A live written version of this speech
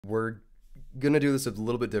we're gonna do this a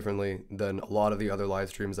little bit differently than a lot of the other live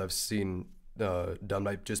streams I've seen done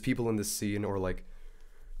by just people in the scene or like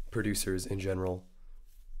producers in general.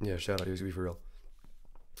 Yeah, shout out USB for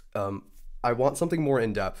real. I want something more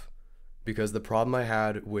in depth because the problem I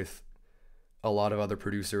had with a lot of other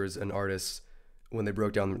producers and artists when they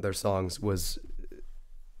broke down their songs was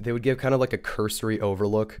they would give kind of like a cursory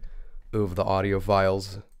overlook of the audio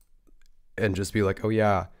files and just be like, oh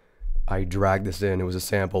yeah, I dragged this in, it was a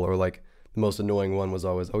sample. Or like the most annoying one was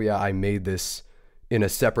always, oh yeah, I made this in a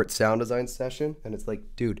separate sound design session. And it's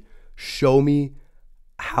like, dude, show me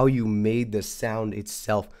how you made the sound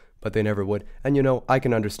itself. But they never would. And you know, I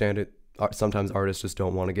can understand it. Sometimes artists just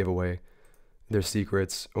don't want to give away their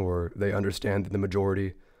secrets, or they understand that the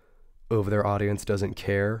majority of their audience doesn't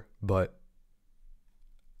care. But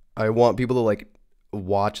I want people to like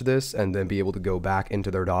watch this and then be able to go back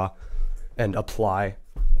into their DAW and apply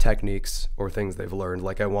techniques or things they've learned.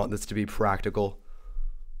 Like I want this to be practical.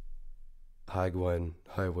 Hi Gwen,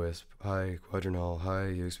 hi Wisp, hi Quadranol,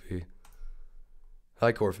 hi USB,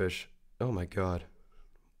 hi Corefish. Oh my god.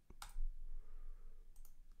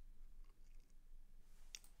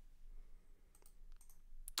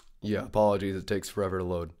 Yeah, apologies, it takes forever to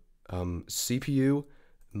load. CPU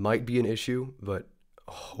might be an issue, but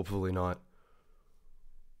hopefully not.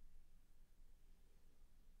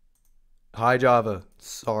 Hi Java,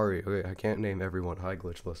 sorry. Okay, I can't name everyone. Hi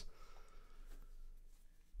Glitchless.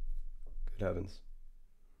 Good heavens.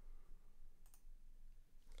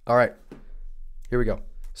 All right, here we go.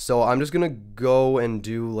 So I'm just gonna go and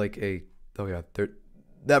do like a, oh yeah,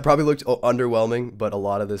 that probably looked underwhelming, but a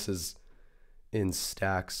lot of this is in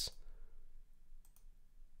stacks.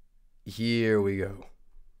 Here we go.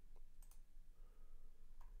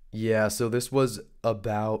 Yeah, so this was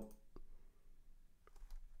about,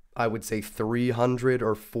 I would say 300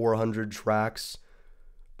 or 400 tracks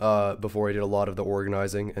before I did a lot of the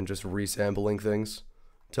organizing and just resampling things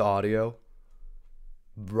to audio.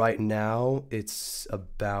 Right now it's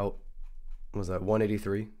about, what was that,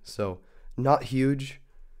 183? So not huge.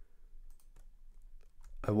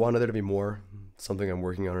 I wanted there to be more. Something I'm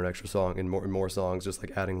working on an extra song and more songs, just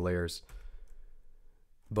like adding layers.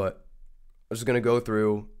 But I'm just gonna go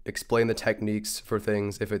through, explain the techniques for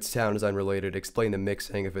things if it's sound design related, explain the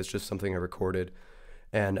mixing if it's just something I recorded,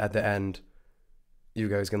 and at the end, you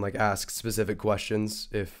guys can like ask specific questions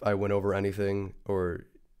if I went over anything or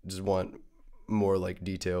just want more like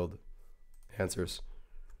detailed answers.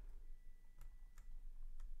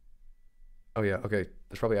 Oh yeah, okay.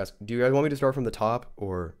 Let's probably ask, do you guys want me to start from the top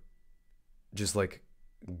or just like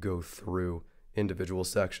go through individual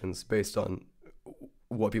sections based on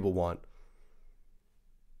what people want?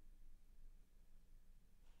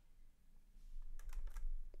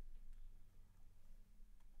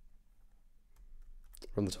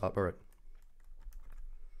 From the top, all right.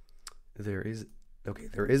 There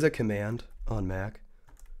is a command on Mac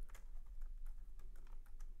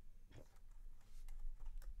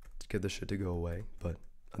to get this shit to go away, but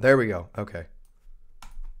there we go. Okay.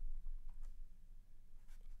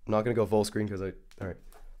 I'm not gonna go full screen because all right.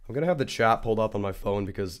 I'm gonna have the chat pulled up on my phone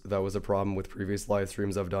because that was a problem with previous live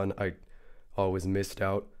streams I've done. I always missed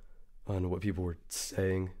out on what people were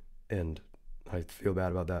saying, and I feel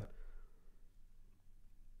bad about that.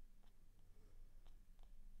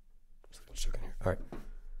 All right.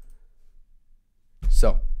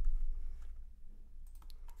 So,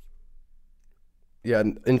 yeah,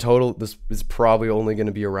 in total, this is probably only going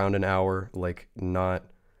to be around an hour, like not,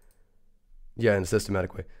 yeah, in a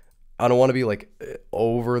systematic way. I don't want to be like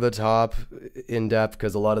over the top in depth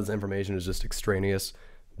because a lot of this information is just extraneous,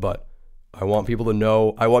 but I want people to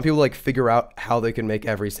know, I want people to like figure out how they can make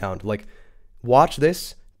every sound. Like watch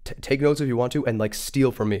this, take notes if you want to, and like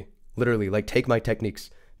steal from me, literally, like take my techniques,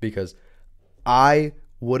 because I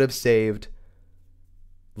would have saved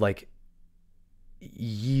like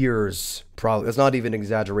years, probably. It's not even an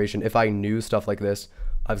exaggeration. If I knew stuff like this,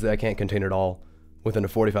 obviously I can't contain it all within a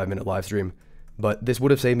 45-minute live stream, but this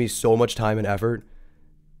would have saved me so much time and effort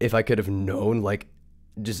if I could have known like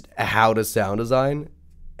just how to sound design,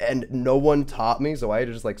 and no one taught me, so I had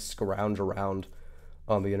to just like scrounge around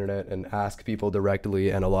on the internet and ask people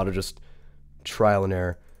directly, and a lot of just trial and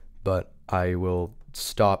error. But I will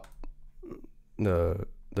stop the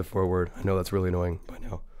forward. I know that's really annoying by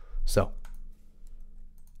now. So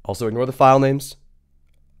also ignore the file names.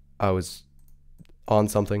 I was on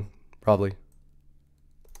something, probably.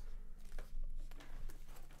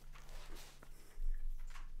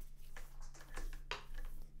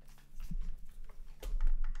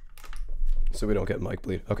 So we don't get mic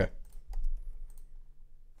bleed. Okay.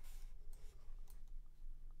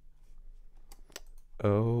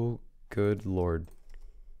 Oh Good lord.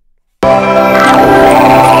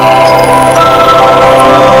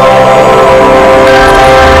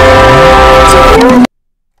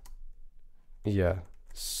 Yeah.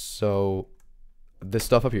 So this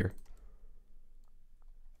stuff up here.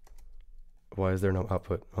 Why is there no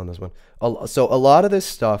output on this one? So a lot of this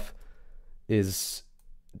stuff is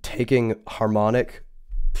taking harmonic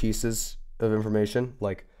pieces of information,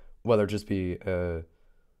 like whether it just be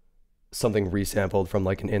something resampled from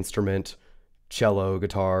like an instrument, cello,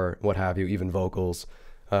 guitar, what have you, even vocals,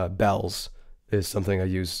 bells is something I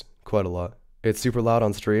use quite a lot. It's super loud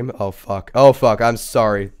on stream. Oh fuck. Oh fuck. I'm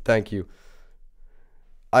sorry. Thank you.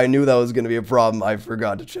 I knew that was going to be a problem. I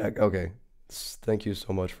forgot to check. Okay. Thank you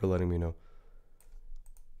so much for letting me know.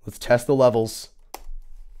 Let's test the levels.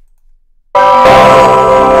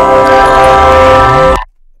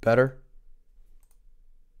 Better?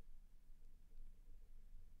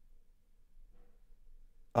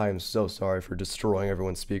 I am so sorry for destroying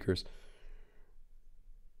everyone's speakers.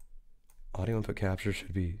 Audio input capture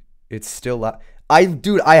should be... It's still loud.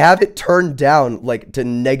 Dude, I have it turned down like to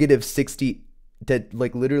negative 60... To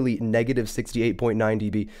like literally negative 68.9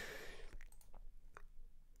 dB.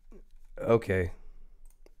 Okay.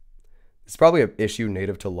 It's probably an issue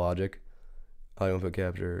native to Logic. Audio input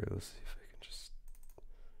capture. Let's see if I can just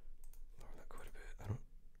lower that quite a bit.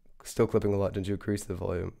 Still clipping a lot. Didn't you increase the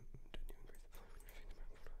volume?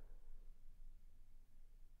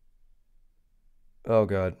 Oh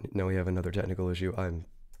god. No, we have another technical issue. I'm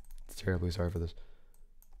terribly sorry for this.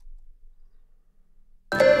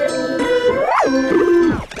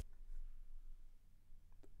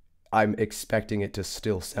 I'm expecting it to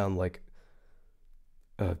still sound like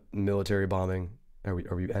a military bombing. Are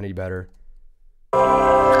we any better?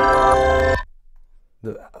 The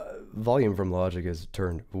volume from Logic is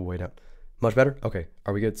turned way down. Much better? Okay.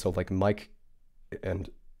 Are we good? So like mic and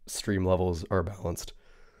stream levels are balanced.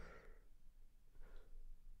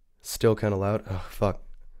 Still kind of loud. Oh, fuck.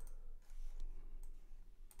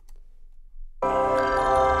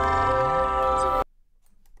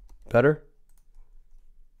 Better?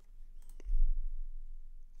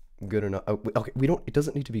 Good enough. Oh, okay, we don't. It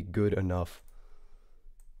doesn't need to be good enough.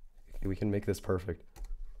 We can make this perfect.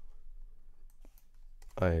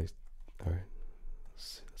 All right. Let's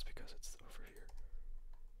see. That's because it's over here.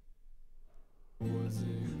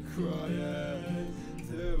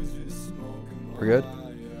 We're good.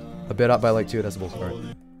 A bit up by like 2 decibels. All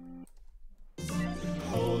right.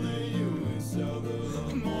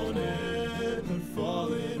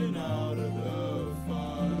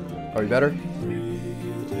 Are we better?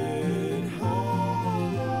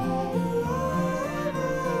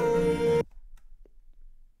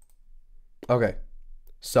 Okay,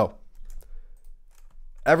 so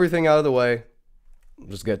everything out of the way. We'll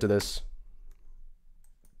just get to this.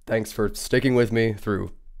 Thanks for sticking with me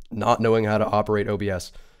through not knowing how to operate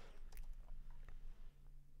OBS.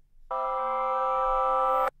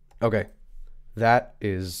 Okay, that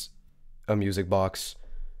is a music box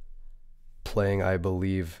playing, I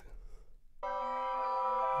believe,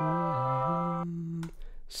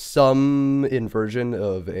 some inversion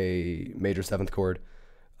of a major 7th chord.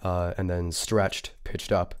 And then stretched,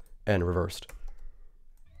 pitched up, and reversed.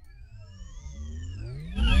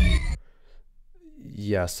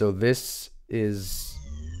 Yeah, so this is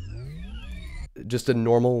just a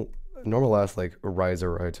normal ass like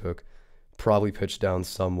riser I took, probably pitched down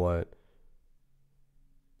somewhat.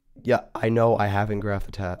 Yeah, I know I haven't graphed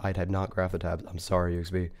the tab. I had not graphed the tabs. I'm sorry,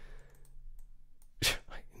 UXB.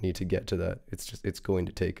 I need to get to that. It's going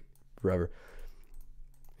to take forever.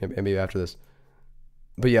 Maybe after this.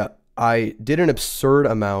 But yeah, I did an absurd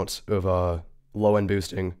amount of low-end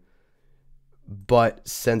boosting, but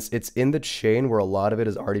since it's in the chain where a lot of it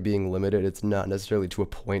is already being limited, it's not necessarily to a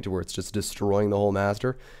point where it's just destroying the whole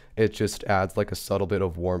master. It just adds like a subtle bit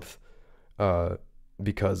of warmth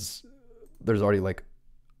because there's already like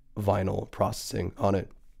vinyl processing on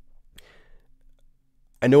it.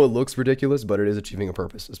 I know it looks ridiculous, but it is achieving a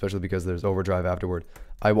purpose, especially because there's overdrive afterward.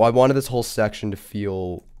 I wanted this whole section to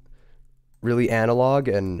feel really analog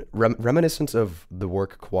and reminiscent of the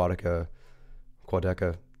work Quadeca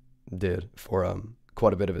did for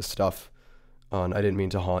quite a bit of his stuff on I Didn't Mean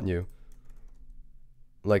to Haunt You,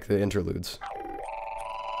 like the interludes.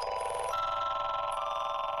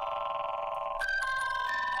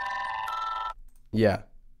 Yeah,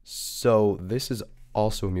 so this is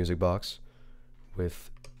also a music box with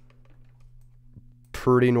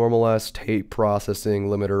pretty normal-ass tape processing,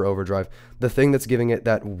 limiter, overdrive. The thing that's giving it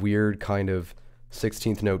that weird kind of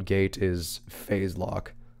 16th note gate is phase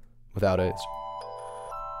lock. Without it,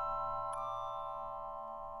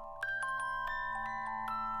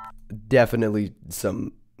 definitely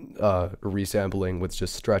some resampling with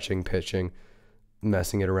just stretching, pitching,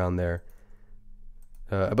 messing it around there.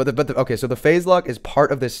 Okay, so the phase lock is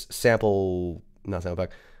part of this not sample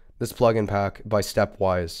pack, this plugin pack by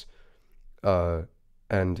Stepwise,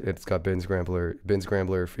 and it's got bin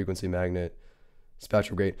scrambler, frequency magnet,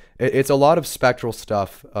 spectral gate. It's a lot of spectral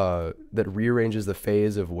stuff that rearranges the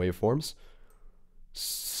phase of waveforms,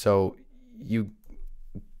 so you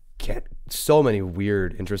get so many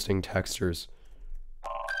weird, interesting textures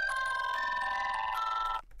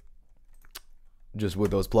just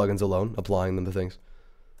with those plugins alone, applying them to things.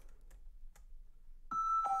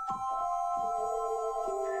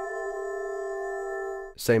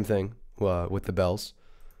 Same thing with the bells.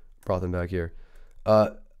 Brought them back here.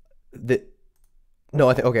 No,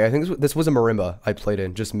 I think this was a marimba I played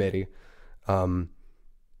in, just MIDI.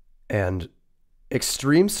 And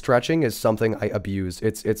extreme stretching is something I abuse.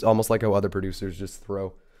 It's almost like how other producers just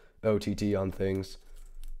throw OTT on things,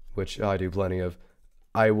 which I do plenty of.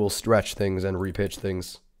 I will stretch things and repitch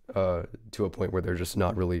things to a point where they're just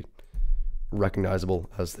not really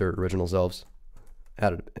recognizable as their original selves.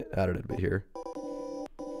 Added a bit here.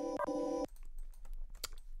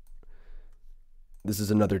 This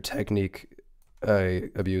is another technique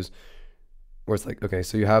I abuse, where it's like, okay,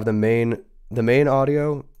 so you have the main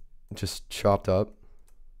audio just chopped up,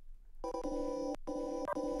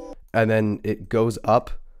 and then it goes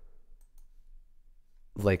up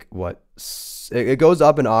like what? It goes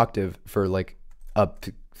up an octave for like up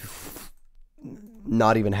to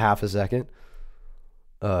not even half a second,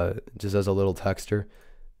 just as a little texture.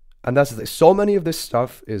 And that's the thing. So many of this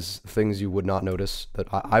stuff is things you would not notice, that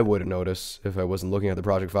I wouldn't notice if I wasn't looking at the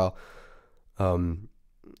project file. And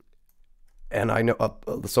I know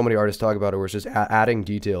so many artists talk about it where it's just adding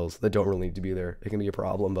details that don't really need to be there. It can be a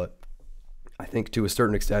problem, but I think to a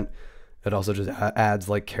certain extent, it also just adds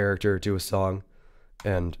like character to a song,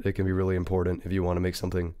 and it can be really important if you want to make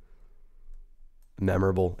something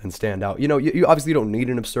memorable and stand out. You know, you obviously don't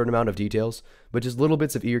need an absurd amount of details, but just little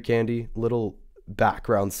bits of ear candy, little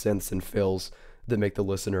background synths and fills that make the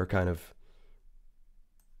listener kind of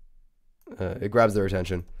it grabs their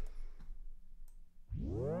attention.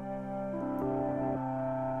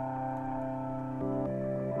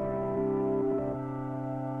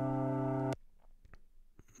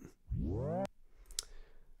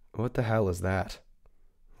 What the hell is that?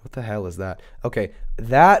 What the hell is that? Okay,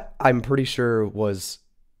 that I'm pretty sure was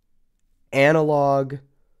analog.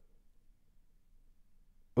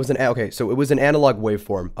 So it was an analog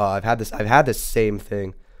waveform. I've had this same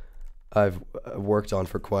thing I've worked on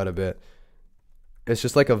for quite a bit. It's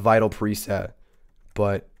just like a Vital preset,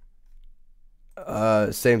 but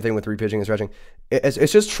same thing with repitching and stretching.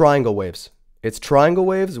 It's just triangle waves. It's triangle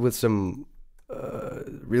waves with some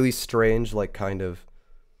really strange, like, kind of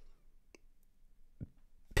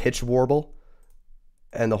pitch warble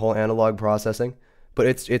and the whole analog processing. But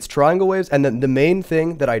it's triangle waves, and then the main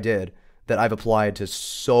thing that I did that I've applied to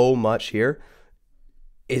so much here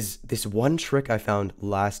is this one trick I found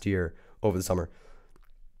last year over the summer.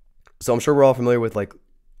 So I'm sure we're all familiar with like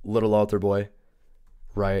Little Altar Boy,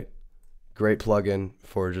 right? Great plugin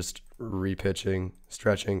for just repitching,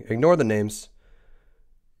 stretching. Ignore the names.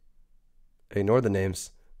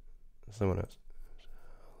 Someone else.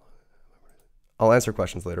 I'll answer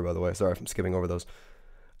questions later, by the way. Sorry if I'm skipping over those.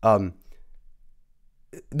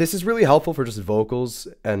 This is really helpful for just vocals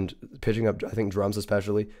and pitching up, I think drums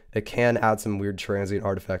especially. It can add some weird transient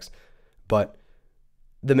artifacts, but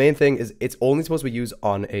the main thing is it's only supposed to be used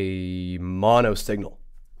on a mono signal,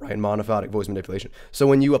 right? Monophonic voice manipulation. So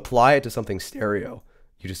when you apply it to something stereo,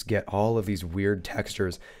 you just get all of these weird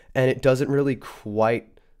textures, and it doesn't really quite.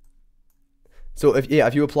 So if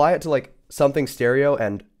you apply it to like something stereo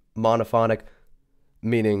and monophonic,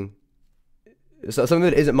 meaning so something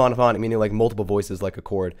that isn't monophonic, meaning like multiple voices, like a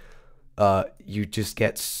chord, you just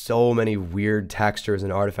get so many weird textures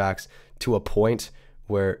and artifacts to a point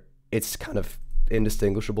where it's kind of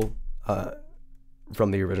indistinguishable from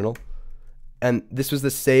the original. And this was the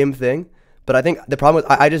same thing, but I think the problem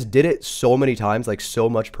was I just did it so many times, like so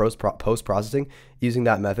much post-processing using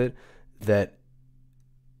that method, that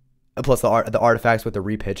plus the artifacts with the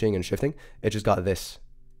repitching and shifting, it just got this.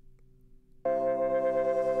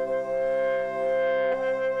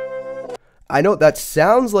 I know that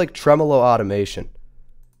sounds like tremolo automation,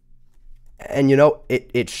 and you know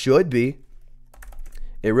it should be.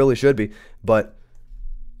 It really should be. But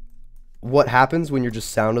what happens when you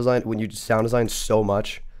sound design so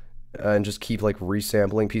much and just keep like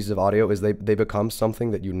resampling pieces of audio is they become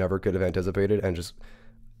something that you never could have anticipated, and just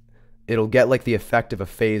it'll get like the effect of a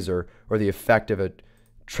phaser or the effect of a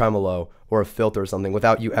tremolo or a filter or something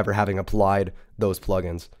without you ever having applied those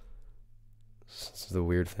plugins. This is the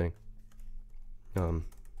weird thing.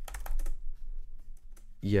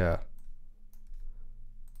 Yeah.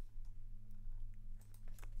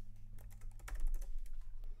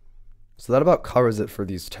 So that about covers it for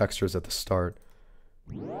these textures at the start.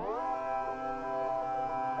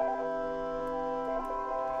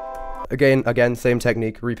 Again, same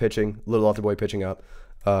technique, repitching, little altar boy pitching up.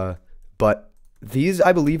 But these,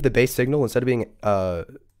 I believe, the bass signal, instead of being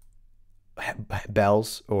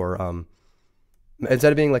bells or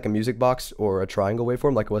instead of being like a music box or a triangle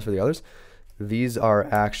waveform like it was for the others, these are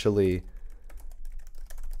actually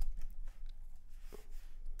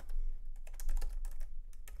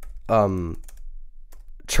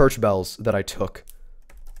church bells that I took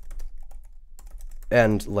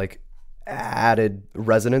and like added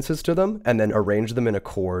resonances to them and then arranged them in a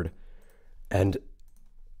chord, and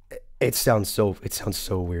it sounds so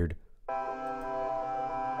weird.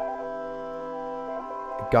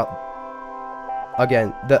 It got,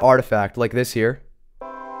 again, the artifact like this here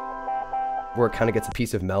where it kind of gets a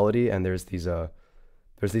piece of melody, and there's these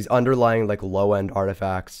underlying like low end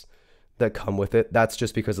artifacts that come with it. That's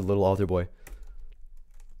just because of Little Altar Boy.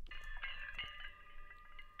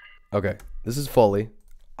 Okay, this is Foley.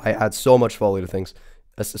 I add so much Foley to things,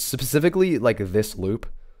 specifically like this loop,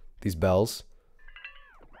 these bells.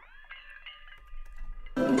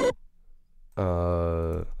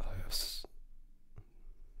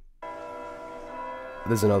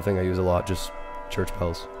 This is another thing I use a lot, just church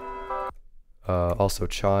bells. Also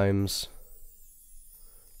chimes.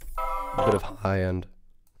 A bit of high end.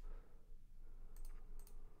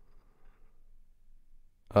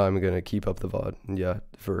 I'm gonna keep up the VOD, yeah,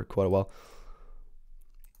 for quite a while.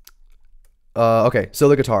 Okay, so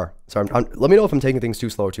the guitar. Sorry, let me know if I'm taking things too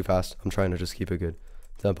slow or too fast. I'm trying to just keep a good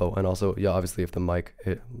tempo, and also, yeah, obviously if the mic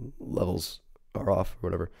levels are off or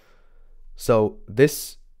whatever. So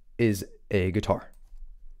this is a guitar.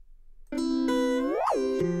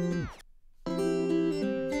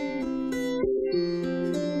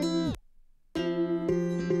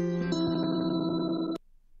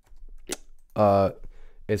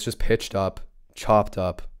 It's just pitched up, chopped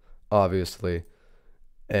up, obviously,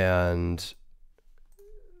 and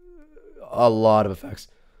a lot of effects.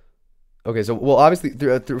 Okay, so, well, obviously,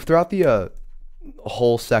 throughout the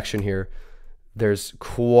whole section here, there's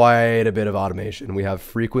quite a bit of automation. We have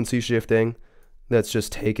frequency shifting that's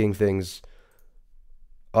just taking things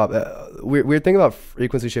up. Weird thing about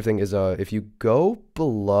frequency shifting is if you go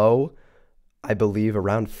below, I believe,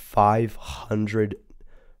 around 500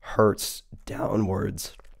 hertz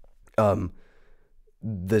downwards,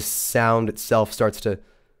 the sound itself starts to,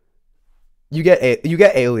 you get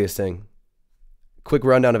aliasing. Quick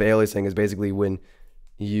rundown of aliasing is basically when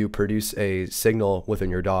you produce a signal within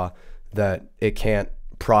your DAW that it can't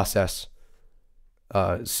process,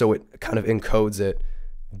 so it kind of encodes it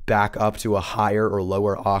back up to a higher or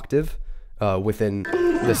lower octave within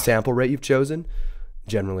the sample rate you've chosen,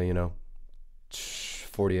 generally, you know,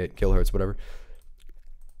 48 kilohertz, whatever.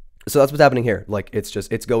 So that's what's happening here. Like,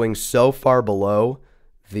 it's going so far below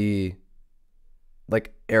the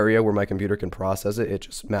like area where my computer can process it, it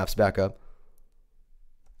just maps back up.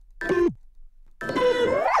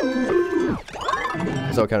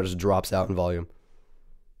 So it kind of just drops out in volume.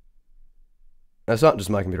 And it's not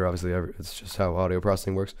just my computer, obviously, it's just how audio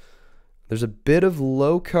processing works. There's a bit of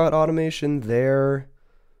low cut automation there.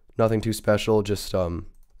 Nothing too special, just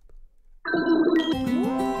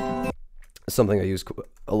something I use,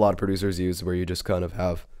 a lot of producers use, where you just kind of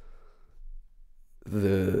have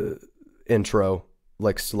the intro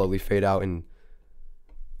like slowly fade out, and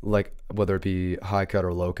like whether it be high cut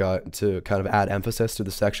or low cut to kind of add emphasis to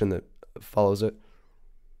the section that follows it.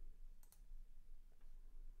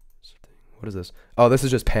 What is this? Oh, this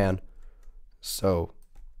is just pan. So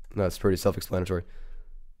that's pretty self-explanatory.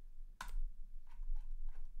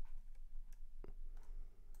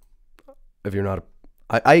 If you're not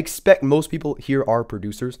I expect most people here are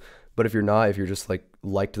producers, but if you're not, if you're just like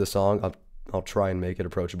liked the song, I'll try and make it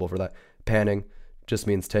approachable for that. Panning just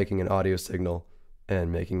means taking an audio signal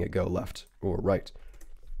and making it go left or right.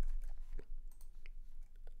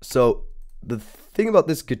 So the thing about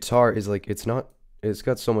this guitar is like it's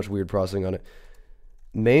got so much weird processing on it.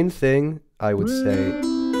 Main thing I would say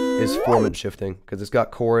is formant shifting, because it's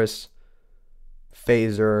got chorus,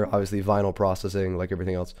 phaser, obviously vinyl processing like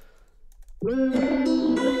everything else. Which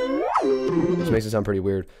makes it sound pretty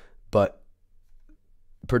weird, but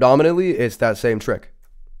predominantly it's that same trick.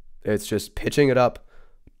 It's just pitching it up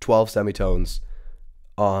 12 semitones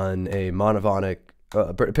on a monophonic,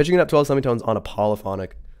 pitching it up 12 semitones on a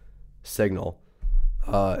polyphonic signal,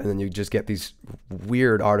 And then you just get these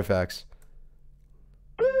weird artifacts.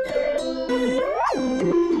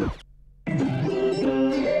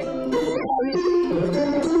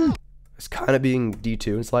 It's kind of being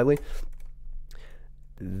detuned slightly.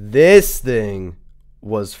 This thing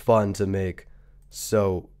was fun to make.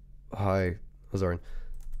 So, hi, Lazarin.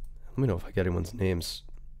 Let me know if I get anyone's names.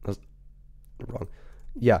 That's wrong.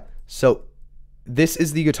 Yeah, so this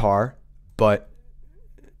is the guitar, but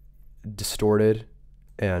distorted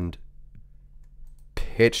and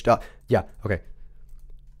pitched up. Yeah, okay.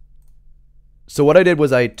 So what I did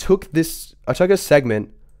was I took a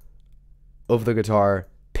segment of the guitar,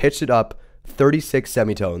 pitched it up 36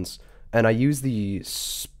 semitones, and I used the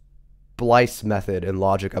splice method in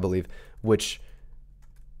Logic, I believe, which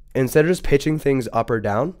instead of just pitching things up or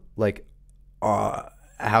down, like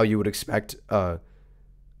how you would expect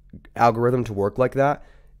algorithm to work like that,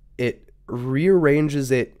 it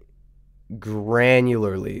rearranges it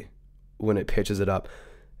granularly when it pitches it up.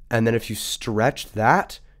 And then if you stretch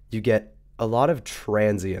that, you get a lot of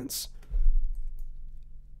transients.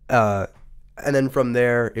 And then from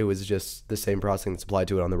there, it was just the same processing that's applied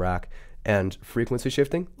to it on the rack. And frequency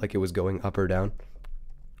shifting, like it was going up or down.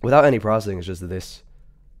 Without any processing, it's just this.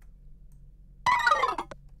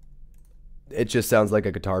 It just sounds like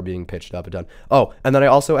a guitar being pitched up and down. Oh, and then I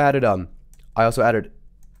also added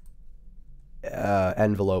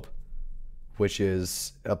envelope, which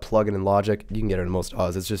is a plugin in Logic. You can get it in most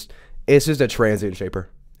Oz. It's just a transient shaper.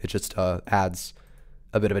 It just adds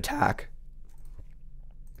a bit of attack.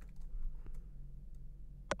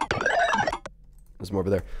 There's more over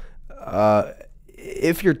there.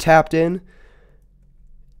 If you're tapped in,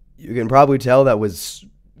 you can probably tell that was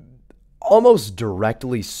almost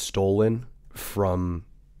directly stolen from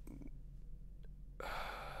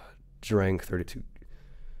drank 32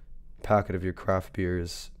 packet of your craft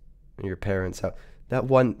beers in your parents' house.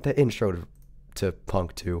 That intro to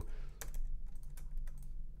Punk 2.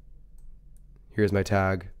 Here's my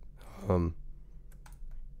tag.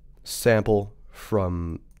 Sample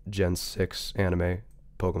from Gen 6 anime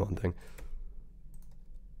Pokemon thing.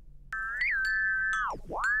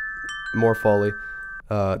 More Foley.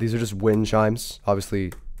 These are just wind chimes,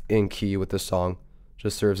 obviously in key with this song.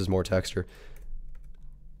 Just serves as more texture.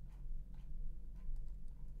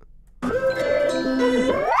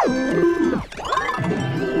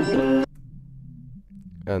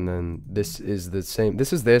 And then this is the same.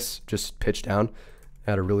 This is just pitched down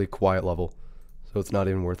at a really quiet level. So it's not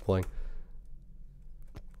even worth playing.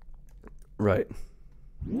 Right.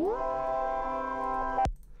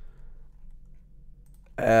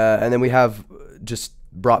 And then we have just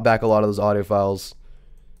brought back a lot of those audio files,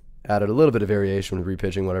 added a little bit of variation with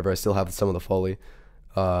repitching, whatever. I still have some of the Foley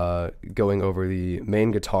going over the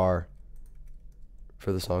main guitar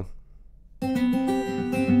for the song.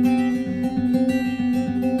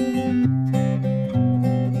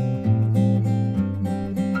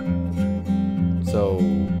 So,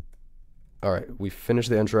 all right, we finished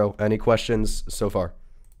the intro. Any questions so far?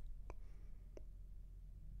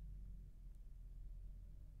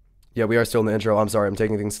 Yeah, we are still in the intro. I'm sorry, I'm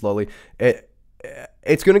taking things slowly.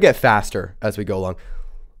 It's going to get faster as we go along.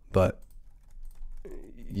 But,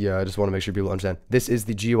 yeah, I just want to make sure people understand. This is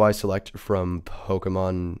the GUI select from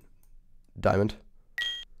Pokemon Diamond.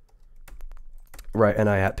 Right, and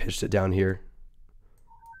I pitched it down here.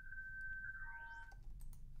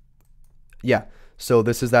 Yeah, so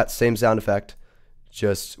this is that same sound effect,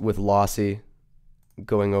 just with lossy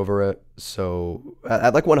going over it. So,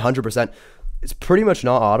 at like 100%. It's pretty much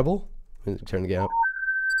not audible. Turn the game up.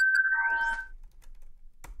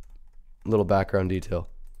 Little background detail.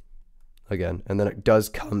 Again. And then it does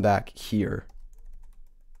come back here.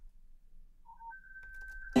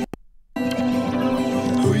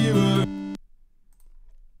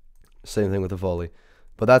 Same thing with the Foley.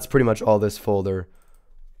 But that's pretty much all this folder.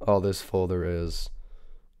 All this folder is.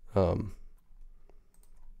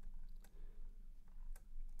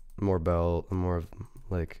 More bell, more of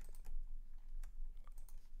like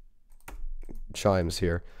chimes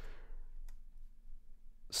here.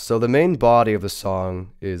 So the main body of the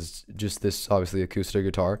song is just this obviously acoustic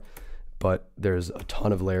guitar, but there's a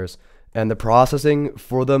ton of layers, and the processing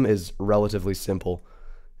for them is relatively simple.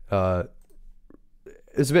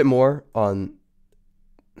 It's a bit more on.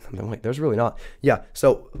 Wait, there's really not. Yeah,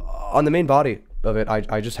 so on the main body of it,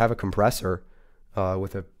 I just have a compressor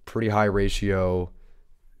with a pretty high ratio,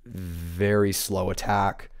 very slow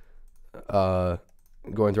attack going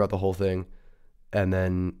throughout the whole thing. And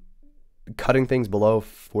then cutting things below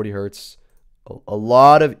 40 hertz, a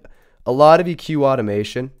lot of EQ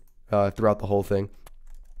automation throughout the whole thing,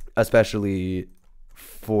 especially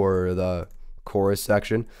for the chorus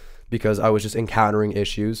section because I was just encountering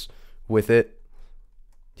issues with it.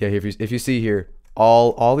 Yeah, if you see here,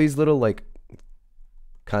 all these little like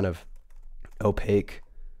kind of opaque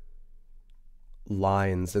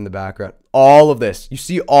lines in the background, all of this, you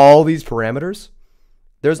see all these parameters?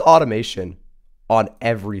 There's automation on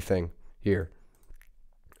everything here,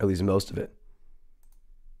 at least most of it.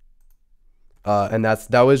 And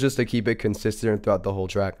that was just to keep it consistent throughout the whole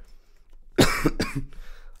track.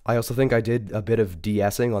 I also think I did a bit of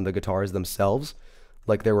de-essing on the guitars themselves.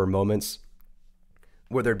 Like there were moments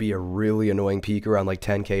where there'd be a really annoying peak around like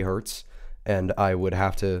 10k hertz, and I would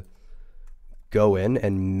have to go in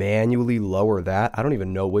and manually lower that. I don't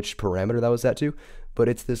even know which parameter that was set to, but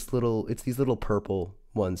it's these little purple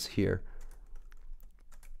ones here.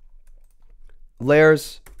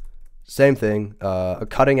 Layers, same thing.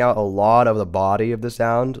 Cutting out a lot of the body of the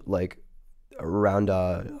sound, like around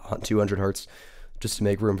 200 hertz, just to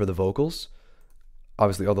make room for the vocals.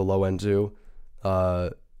 Obviously, all the low end too.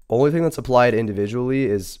 Only thing that's applied individually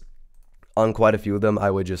is on quite a few of them,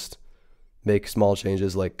 I would just make small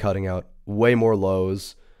changes like cutting out way more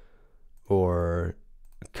lows or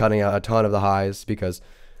cutting out a ton of the highs, because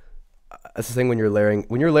that's the thing when you're layering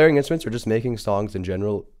instruments or just making songs in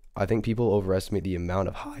general. I think people overestimate the amount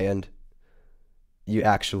of high end you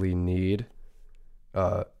actually need.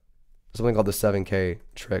 Something called the 7K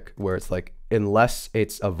trick, where it's like, unless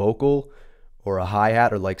it's a vocal or a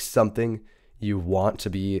hi-hat or like something you want to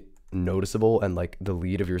be noticeable and like the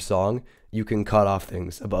lead of your song, you can cut off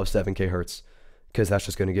things above 7K hertz, because that's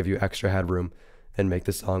just going to give you extra headroom and make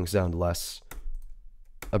the song sound less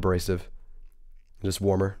abrasive, just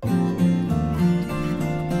warmer.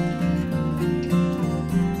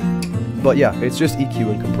 But yeah, it's just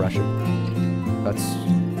EQ and compression. That's...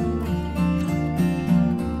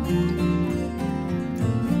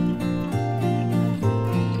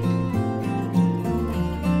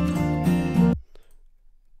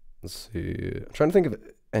 Let's see. I'm trying to think of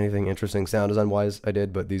anything interesting sound design wise I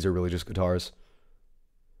did, but these are really just guitars.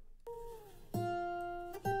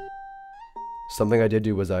 Something I did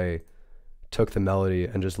do was I took the melody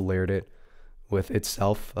and just layered it with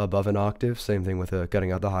itself above an octave. Same thing with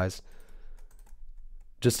cutting out the highs,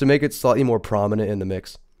 just to make it slightly more prominent in the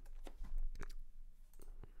mix.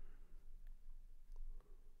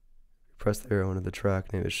 Press the arrow under the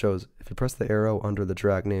track name. It shows, if you press the arrow under the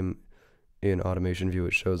track name in automation view,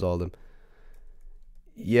 it shows all of them.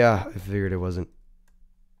 Yeah, I figured it wasn't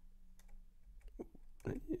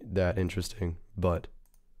that interesting, but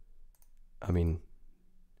I mean,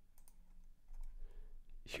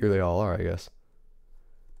 here they all are, I guess.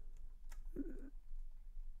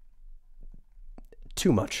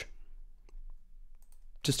 Too much.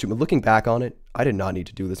 Just too much. Looking back on it, I did not need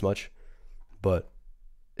to do this much, but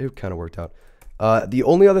it kind of worked out. The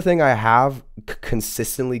only other thing I have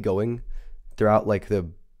consistently going throughout like the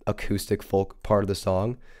acoustic folk part of the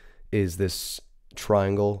song is this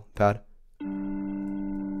triangle pad.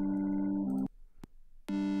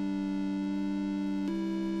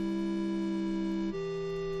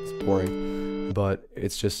 It's boring, but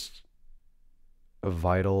it's just a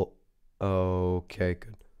vital. Okay,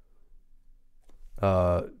 good.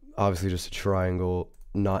 Obviously just a triangle,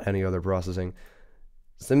 not any other processing.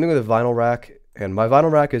 Same thing with a vinyl rack, and my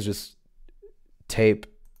vinyl rack is just tape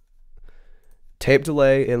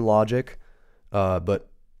delay in Logic, but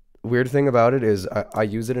weird thing about it is I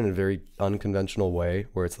use it in a very unconventional way,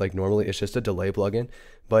 where it's like normally it's just a delay plugin,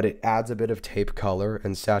 but it adds a bit of tape color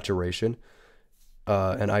and saturation,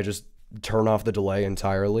 and I just turn off the delay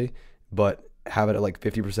entirely, but have it at like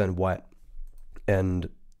 50% wet, and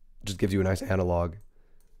just gives you a nice analog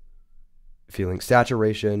feeling.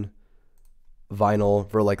 Saturation, vinyl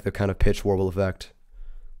for like the kind of pitch warble effect.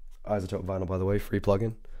 Isotope vinyl, by the way, free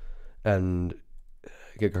plugin. And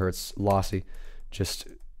gigahertz lossy, just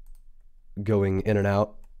going in and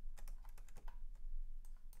out,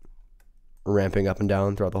 ramping up and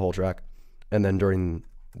down throughout the whole track. And then during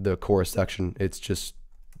the chorus section, it's just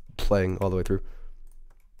playing all the way through.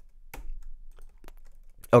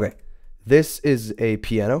 Okay, this is a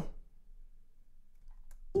piano.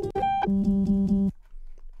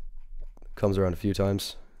 Comes around a few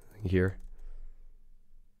times here.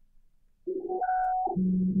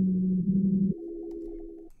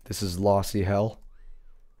 This is lossy hell.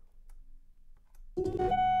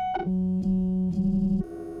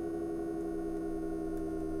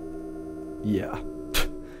 Yeah.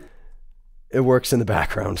 It works in the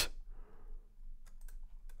background.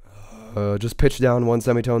 Just pitch down one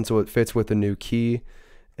semitone so it fits with the new key,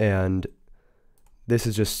 and this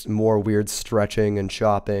is just more weird stretching and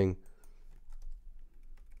chopping.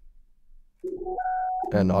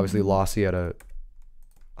 and obviously lossy at a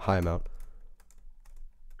high amount.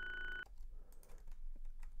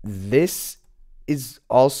 This is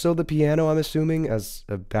also the piano, I'm assuming, as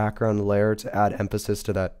a background layer to add emphasis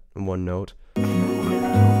to that one note.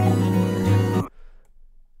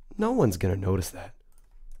 No one's gonna notice that.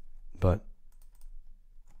 But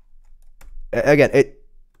again,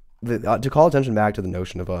 to call attention back to the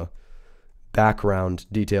notion of background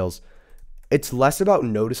details, it's less about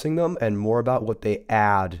noticing them and more about what they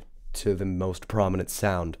add to the most prominent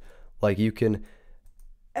sound. Like you can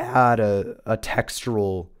add a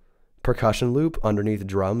textural percussion loop underneath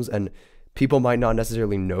drums, and people might not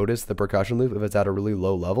necessarily notice the percussion loop if it's at a really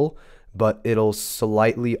low level, but it'll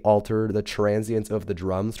slightly alter the transience of the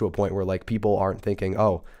drums to a point where like people aren't thinking,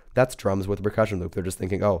 oh, that's drums with a percussion loop. They're just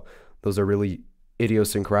thinking, oh, those are really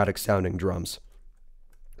idiosyncratic sounding drums.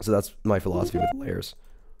 So that's my philosophy with layers.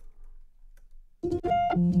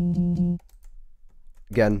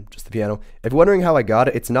 Again, just the piano. If you're wondering how I got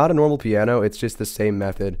it, it's not a normal piano. It's just the same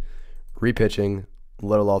method. Repitching,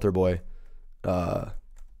 little alter boy,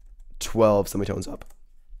 12 semitones up.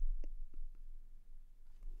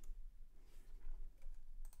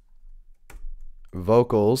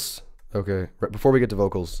 Vocals. Okay, right before we get to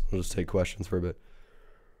vocals, we'll just take questions for a bit.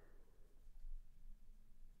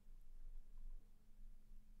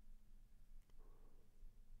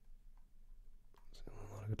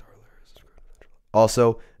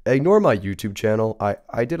 Also, ignore my YouTube channel.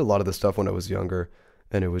 I did a lot of this stuff when I was younger,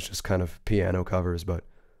 and it was just kind of piano covers, but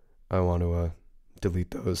I want to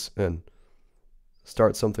delete those and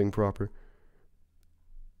start something proper.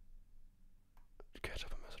 Catch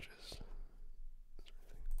up on messages.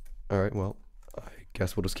 All right, well, I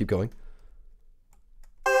guess we'll just keep going.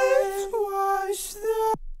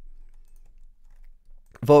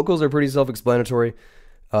 Vocals are pretty self-explanatory.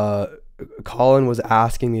 Colin was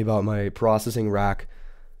asking me about my processing rack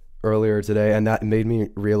earlier today, and that made me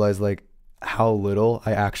realize like how little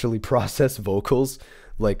I actually process vocals.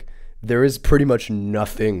 Like there is pretty much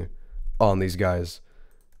nothing on these guys.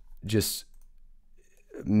 Just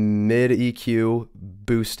mid EQ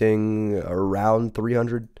boosting around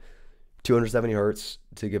 300, 270 hertz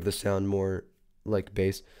to give the sound more like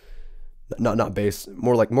bass. Not bass,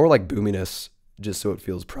 more like boominess, just so it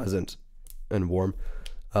feels present and warm.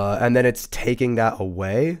 And then it's taking that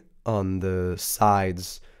away on the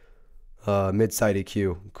sides, mid-side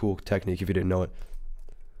EQ. Cool technique if you didn't know it.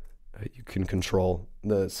 You can control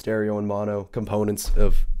the stereo and mono components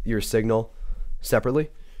of your signal separately,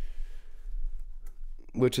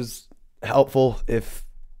 which is helpful if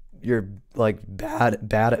you're like bad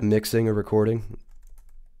at mixing or recording.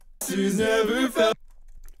 You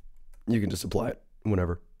can just apply it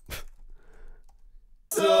whenever.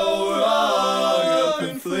 So wrong, up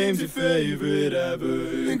in flames, your favorite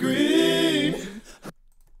evergreen.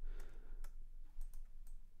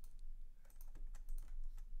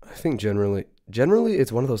 I think generally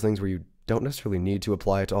it's one of those things where you don't necessarily need to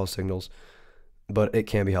apply it to all signals, but it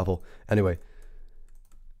can be helpful. Anyway,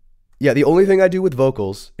 yeah, the only thing I do with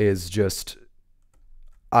vocals is just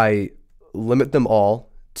I limit them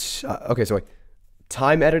all to, okay, so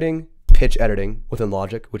time editing, pitch editing within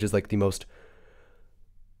Logic, which is like the most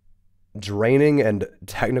draining and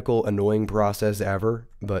technical annoying process ever,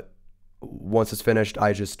 but once it's finished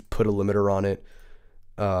I just put a limiter on it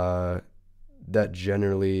that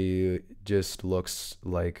generally just looks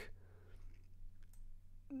like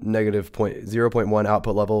 -0.1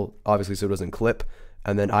 output level, obviously, so it doesn't clip,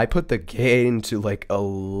 and then I put the gain to like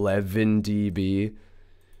 11 dB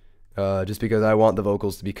just because I want the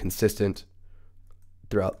vocals to be consistent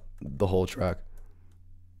throughout the whole track.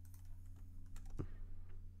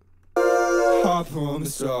 I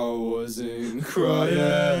promised I wasn't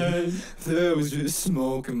crying. There was just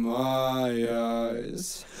smoke in my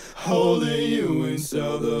eyes. Holding you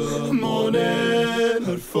until the morning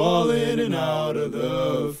had fallen and out of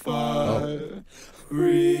the fire.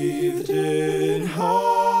 Breathed in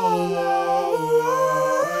hollow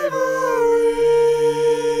ivory.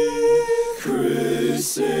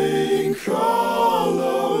 Kissing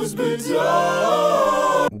hollows but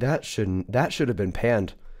dark. That should have been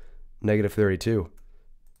panned. -32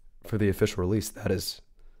 for the official release. That is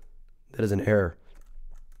an error.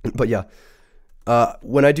 But yeah,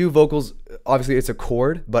 when I do vocals, obviously it's a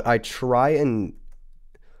chord, but I try and,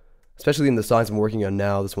 especially in the songs I'm working on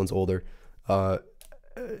now, this one's older,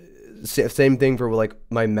 same thing for like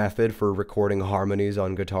my method for recording harmonies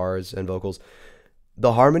on guitars and vocals.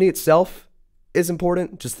 The harmony itself is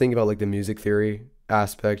important. Just think about like the music theory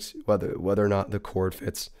aspect, whether or not the chord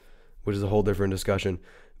fits, which is a whole different discussion.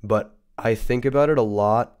 But I think about it a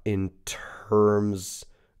lot in terms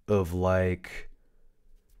of like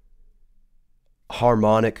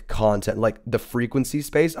harmonic content, like the frequency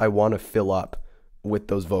space I want to fill up with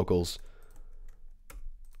those vocals.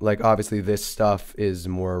 Like obviously this stuff is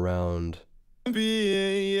more around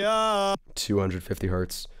 250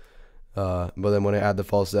 hertz. But then when I add the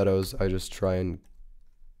falsettos, I just try and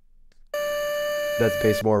that's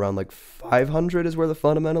based more around like 500 is where the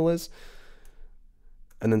fundamental is.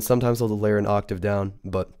 And then sometimes I'll layer an octave down,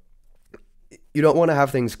 but you don't want to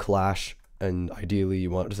have things clash, and ideally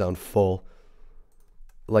you want it to sound full.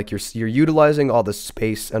 Like you're utilizing all the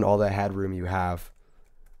space and all the headroom you have.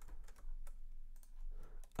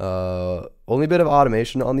 Only bit of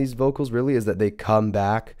automation on these vocals really is that they come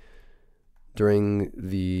back during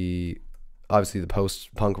the obviously the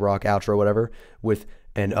post-punk rock outro, whatever, with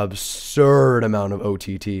an absurd amount of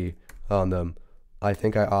OTT on them. I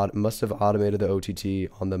think I must have automated the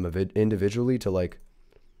OTT on them individually to like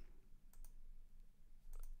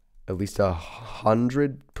at least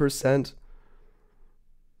 100%.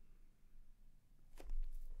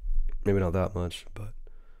 Maybe not that much, but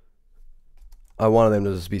I wanted them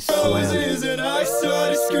to just be slammed.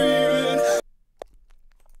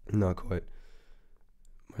 Not quite.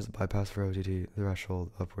 Where's the bypass for OTT?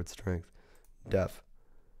 Threshold, upward strength, def.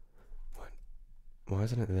 What? Why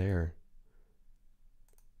isn't it there?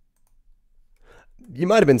 You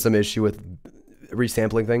might have been some issue with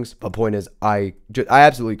resampling things, but point is, I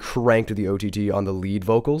absolutely cranked the OTT on the lead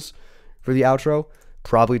vocals for the outro,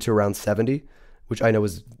 probably to around 70, which I know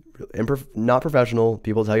is not professional.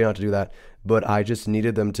 People tell you not to do that, but I just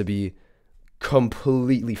needed them to be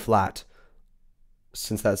completely flat.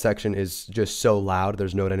 Since that section is just so loud,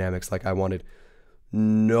 there's no dynamics. Like I wanted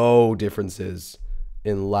no differences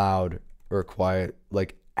in loud or quiet,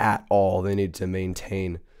 like at all. They need to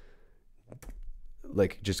maintain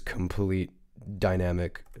like just complete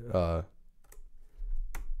dynamic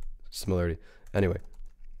similarity. Anyway.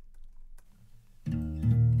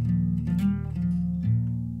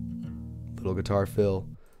 Little guitar fill.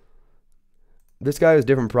 This guy has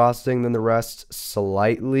different processing than the rest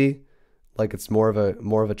slightly. Like it's more of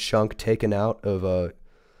a chunk taken out of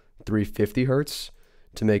 350 hertz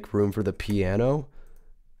to make room for the piano.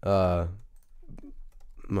 Well,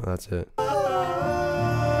 that's it.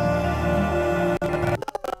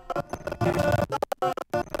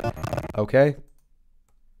 Okay.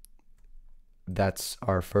 That's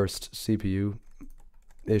our first CPU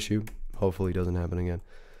issue. Hopefully it doesn't happen again.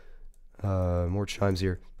 More chimes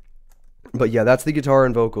here. But yeah, that's the guitar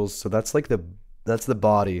and vocals. So that's like that's the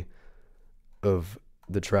body of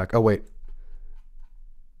the track. Oh wait.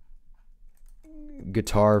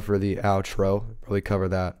 Guitar for the outro. Probably cover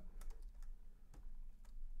that.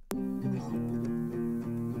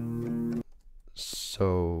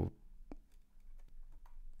 So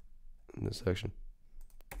in this section.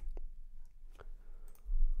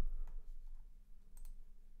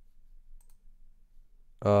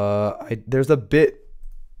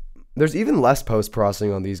 There's even less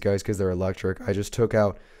post-processing on these guys because they're electric. I just took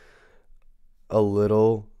out a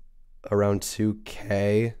little, around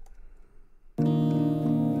 2K.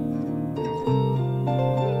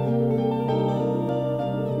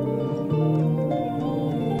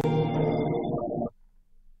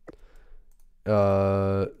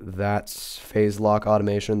 That's phase lock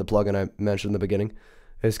automation. The plugin I mentioned in the beginning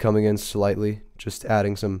is coming in slightly, just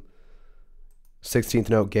adding some 16th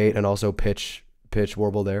note gate and also pitch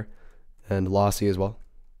warble there, and lossy as well.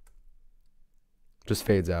 Just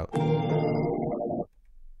fades out.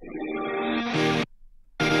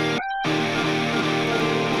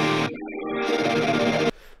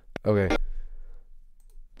 Okay.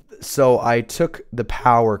 So I took the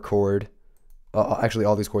power chord, actually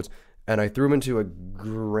all these chords, and I threw them into a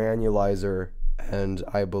granulizer, and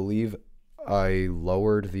I believe I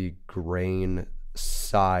lowered the grain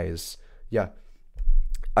size. Yeah.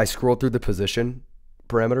 I scrolled through the position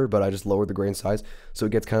parameter, but I just lowered the grain size, so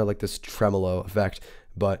it gets kind of like this tremolo effect.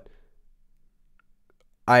 But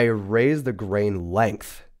I raised the grain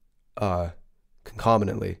length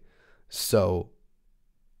concomitantly, so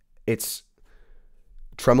it's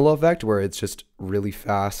tremolo effect where it's just really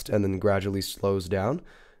fast and then gradually slows down.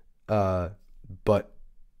 But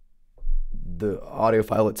the audio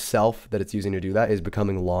file itself that it's using to do that is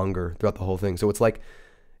becoming longer throughout the whole thing. So it's like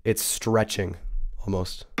it's stretching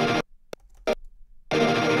almost.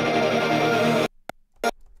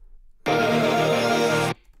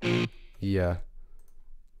 Yeah.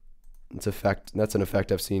 That's an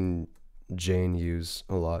effect I've seen Jane use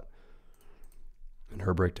a lot in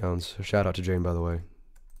her breakdowns. Shout out to Jane, by the way.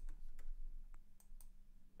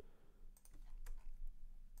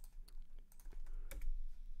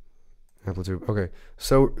 Amplitude. Okay,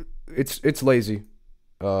 so it's lazy.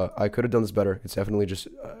 I could have done this better. It's definitely just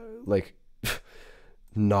like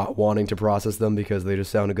not wanting to process them because they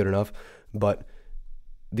just sounded good enough. But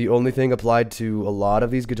the only thing applied to a lot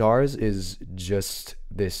of these guitars is just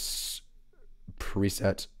this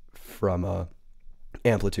preset from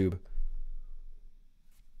Amplitube.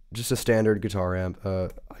 Just a standard guitar amp.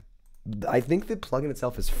 I think the plugin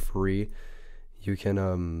itself is free. You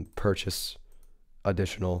can purchase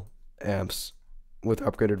additional amps with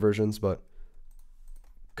upgraded versions, but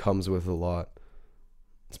comes with a lot.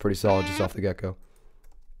 It's pretty solid just off the get-go.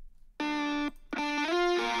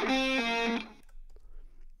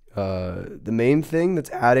 The main thing that's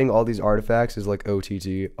adding all these artifacts is like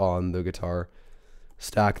OTT on the guitar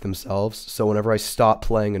stack themselves. So whenever I stop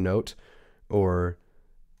playing a note or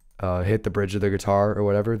hit the bridge of the guitar or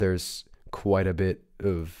whatever, there's quite a bit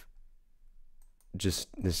of just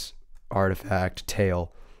this artifact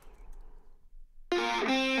tail.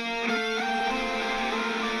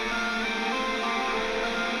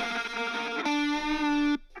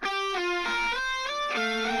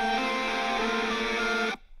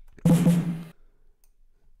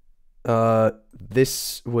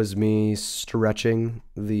 This was me stretching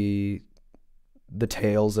the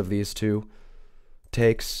tails of these two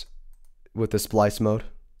takes with the splice mode.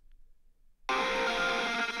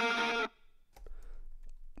 I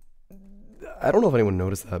don't know if anyone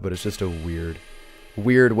noticed that, but it's just a weird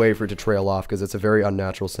way for it to trail off because it's a very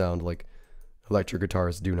unnatural sound. Like, electric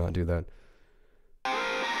guitars do not do that.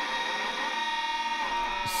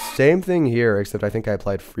 Same thing here, except I think I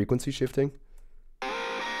applied frequency shifting.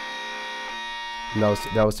 And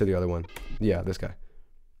that was to the other one. Yeah, this guy.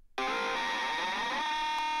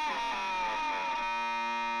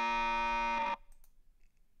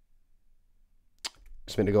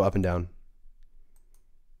 Just meant to go up and down.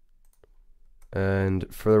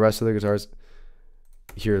 And for the rest of the guitars,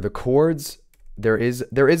 here the chords, there is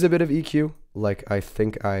a bit of EQ. Like, I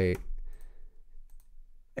think I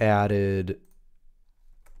added.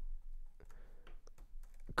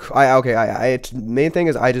 Main thing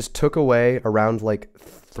is I just took away around like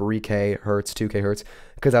 3K hertz, 2K hertz,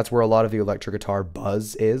 because that's where a lot of the electric guitar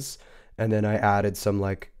buzz is. And then I added some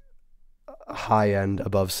like high end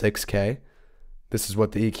above 6K. This is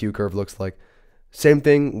what the EQ curve looks like. Same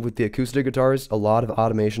thing with the acoustic guitars, a lot of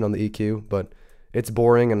automation on the EQ, but it's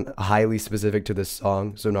boring and highly specific to this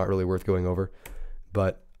song, so not really worth going over.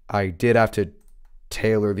 But I did have to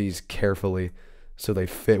tailor these carefully so they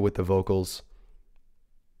fit with the vocals.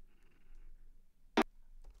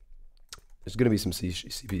 There's going to be some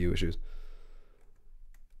CPU issues.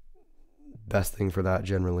 Best thing for that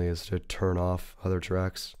generally is to turn off other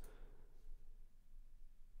tracks.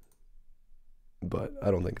 But I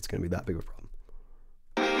don't think it's going to be that big of a problem.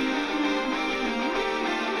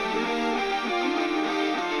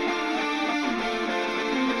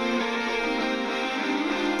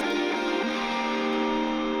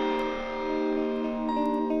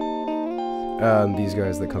 These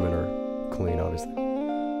guys that come in are clean, obviously.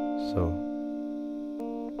 So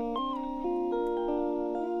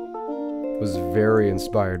was very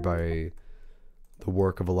inspired by the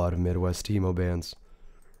work of a lot of Midwest emo bands.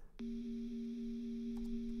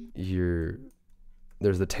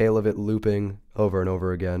 There's the tail of it looping over and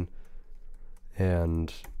over again,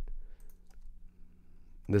 and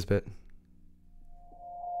this bit.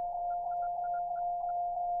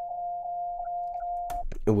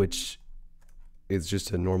 Which is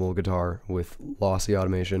just a normal guitar with lossy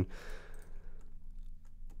automation.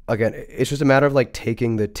 Again, it's just a matter of like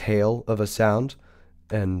taking the tail of a sound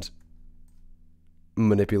and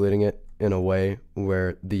manipulating it in a way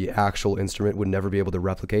where the actual instrument would never be able to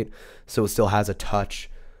replicate. So it still has a touch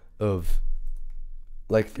of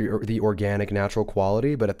like the organic natural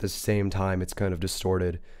quality, but at the same time it's kind of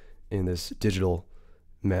distorted in this digital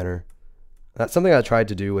manner. That's something I tried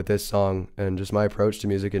to do with this song, and just my approach to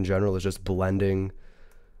music in general is just blending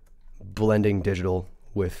digital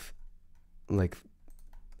with like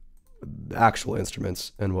actual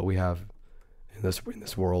instruments and what we have in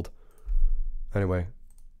this world. Anyway,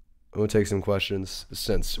 we'll take some questions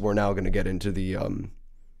since we're now going to get into the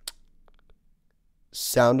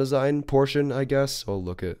sound design portion, I guess. So I'll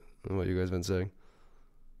look at what you guys have been saying.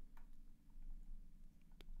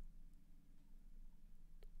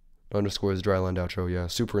 Underscores dryland outro, yeah,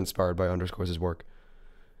 super inspired by Underscores' work.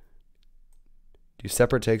 Do you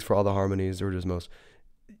separate takes for all the harmonies or just most?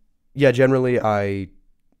 Yeah, generally I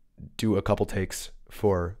do a couple takes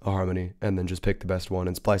for a harmony and then just pick the best one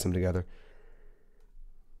and splice them together.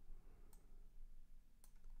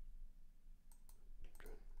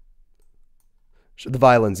 The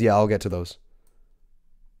violins, yeah, I'll get to those.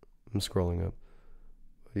 I'm scrolling up.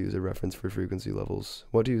 What do you use as a reference for frequency levels?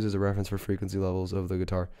 What do you use as a reference for frequency levels of the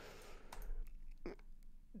guitar?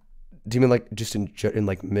 Do you mean like just in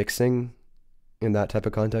like mixing, in that type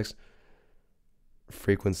of context?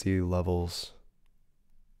 Frequency levels.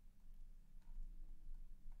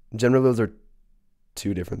 Generally, those are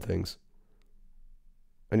two different things.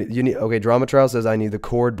 Okay, Drama Trial says I need the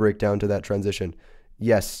chord breakdown to that transition.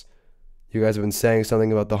 Yes. You guys have been saying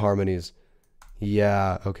something about the harmonies.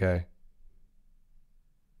 Yeah, okay.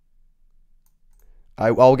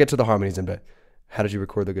 I'll get to the harmonies in a bit. How did you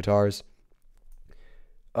record the guitars?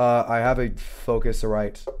 I have a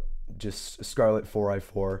Focusrite, just Scarlett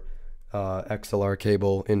 4i4 XLR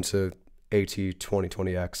cable into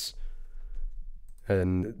AT2020X.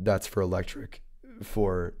 And that's for electric.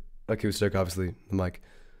 For acoustic, obviously, the mic.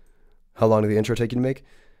 How long did the intro take you to make?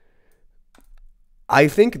 I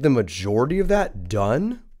think the majority of that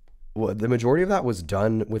was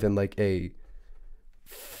done within like a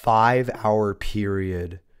 5-hour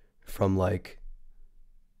period from like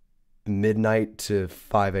midnight to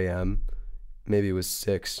 5 a.m. Maybe it was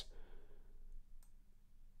 6.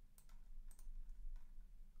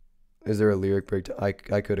 Is there a lyric breakdown? I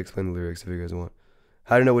could explain the lyrics if you guys want.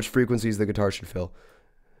 How to know which frequencies the guitar should fill?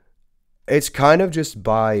 It's kind of just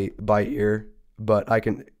by ear, but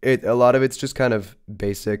a lot of it's just kind of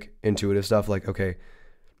basic, intuitive stuff. Like, okay,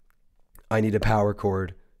 I need a power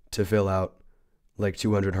chord to fill out like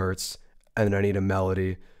 200 hertz, and then I need a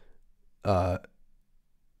melody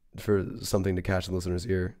for something to catch the listener's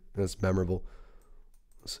ear that's memorable.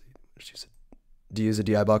 Let's see what she said. Do you use a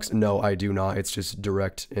DI box? No, I do not. It's just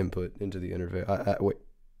direct input into the interface. Wait.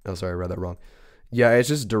 Oh, sorry, I read that wrong. Yeah, it's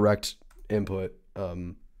just direct input.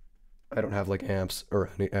 I don't have like amps or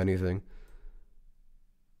anything.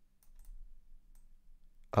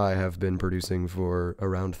 I have been producing for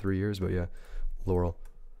around 3 years, but yeah, Laurel.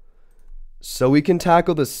 So we can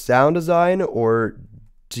tackle the sound design, or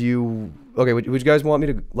do you... Okay, would you guys want me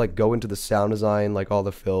to like go into the sound design, like all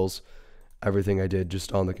the fills, everything I did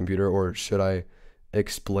just on the computer, or should I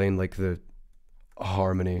explain like the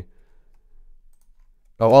harmony?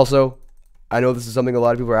 Oh, also, I know this is something a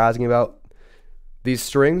lot of people are asking about. These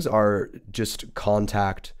strings are just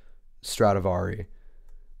contact Stradivari,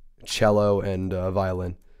 cello, and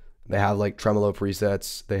violin. They have like tremolo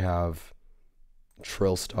presets. They have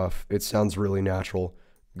trill stuff. It sounds really natural.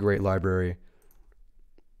 Great library.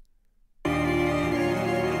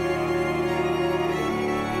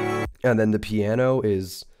 And then the piano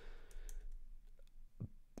is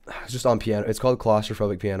just on piano. It's called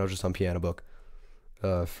Claustrophobic Piano, just on Piano Book.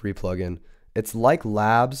 Free plugin. It's like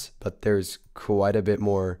Labs, but there's quite a bit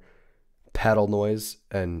more pedal noise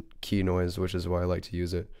and key noise, which is why I like to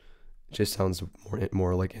use it. It just sounds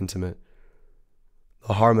more like intimate.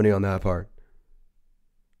 The harmony on that part.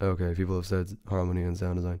 Okay, people have said harmony and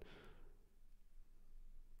sound design.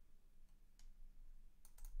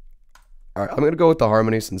 All right, I'm gonna go with the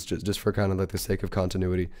harmony since just for kind of like the sake of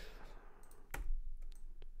continuity.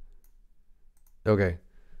 Okay.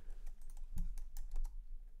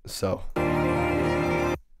 So.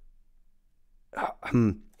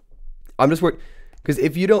 I'm just worried because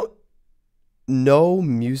if you don't know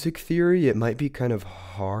music theory, it might be kind of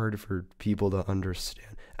hard for people to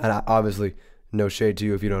understand. And obviously, no shade to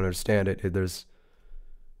you if you don't understand it. There's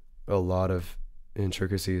a lot of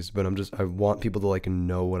intricacies, but I want people to like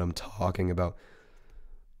know what I'm talking about.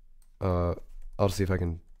 I'll see if I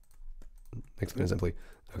can explain it simply.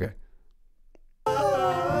 Okay.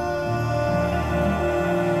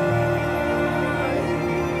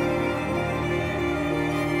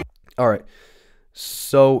 All right,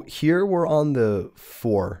 so here we're on the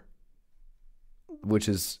 4, which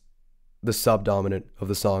is the subdominant of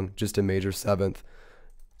the song, just a major 7th.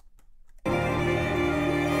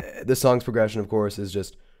 The song's progression, of course, is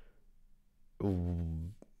just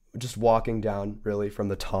walking down, really, from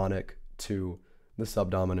the tonic to the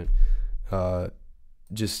subdominant.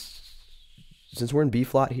 Just since we're in B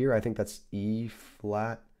flat here, I think that's E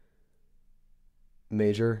flat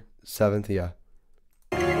major 7th, yeah.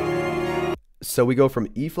 So we go from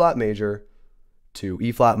E flat major to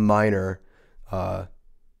E flat minor. Okay,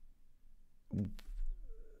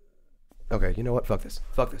 you know what? Fuck this.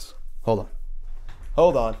 Fuck this. Hold on.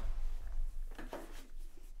 Hold on.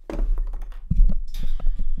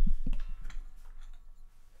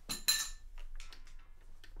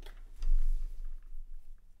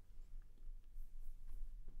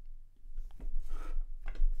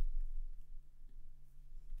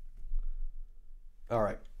 All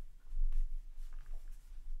right.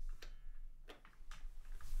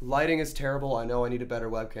 Lighting is terrible. I know I need a better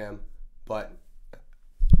webcam, but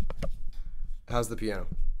how's the piano?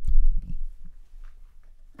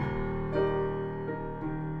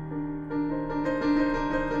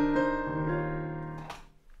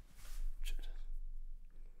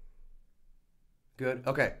 Good.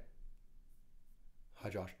 Okay. Hi,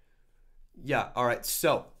 Josh. Yeah. All right.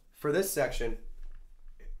 So for this section,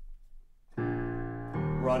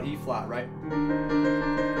 we're on E flat, right?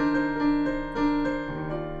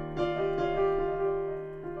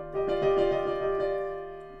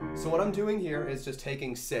 So what I'm doing here is just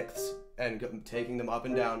taking sixths and taking them up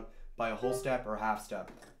and down by a whole step or a half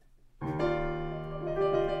step.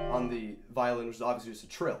 On the violin, which is obviously just a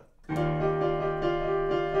trill.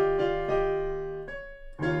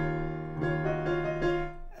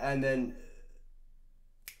 And then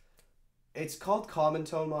it's called common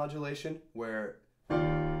tone modulation, where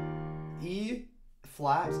E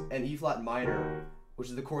flat and E flat minor, which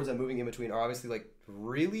is the chords I'm moving in between, are obviously like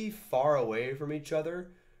really far away from each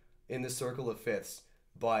other in the circle of fifths,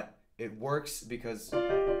 but it works because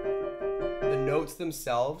the notes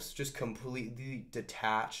themselves, just completely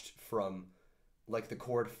detached from like the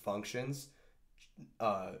chord functions,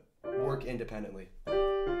 work independently.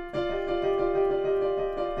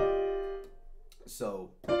 So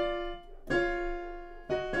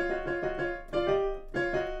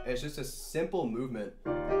it's just a simple movement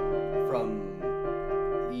from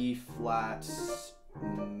E flat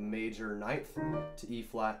major ninth to E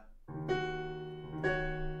flat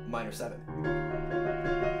minor 7.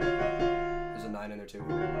 There's a 9 in there too.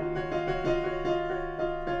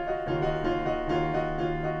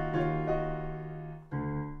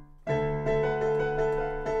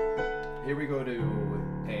 Here we go to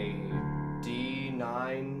a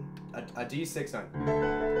D9, a D6 9.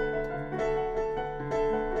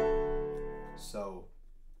 So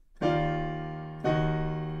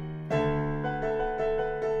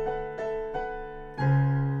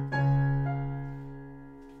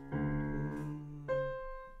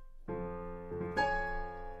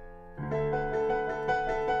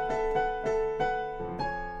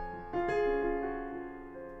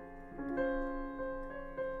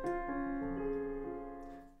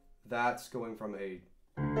that's going from a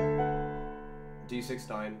D6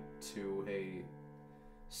 9 to a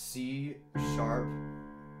C sharp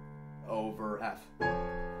over F.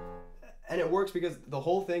 And it works because the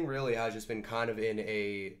whole thing really has just been kind of in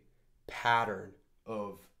a pattern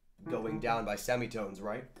of going down by semitones,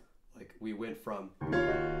 right? Like we went from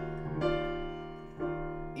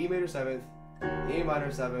E major 7th, E minor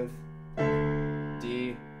 7th,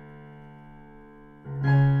 D,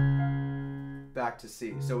 back to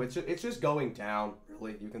C. So it's just going down,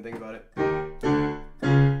 really. You can think about it.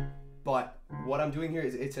 But what I'm doing here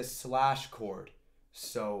is it's a slash chord.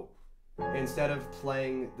 So instead of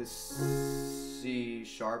playing the C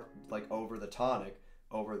sharp like over the tonic,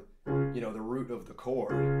 over the root of the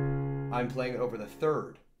chord, I'm playing it over the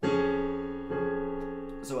third.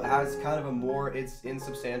 So it has kind of a more, it's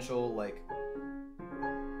insubstantial, like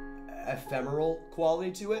ephemeral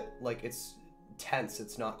quality to it. Like it's tense,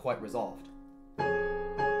 it's not quite resolved.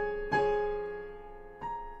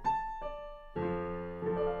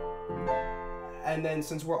 And then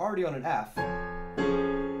since we're already on an F,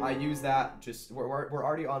 I use that we're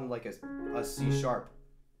already on like a C sharp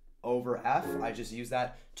over F. I just use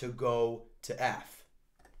that to go to F.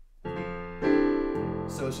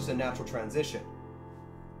 So it's just a natural transition.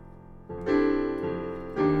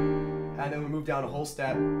 And then we move down a whole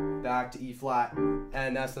step back to E flat,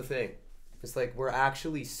 and that's the thing. It's like we're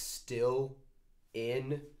actually still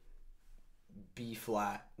in B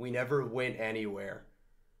flat. We never went anywhere,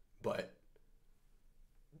 but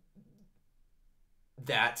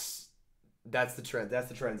that's the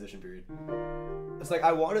transition period. It's like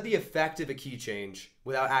I wanted the effect of a key change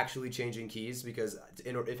without actually changing keys, because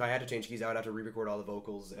if I had to change keys, I would have to re-record all the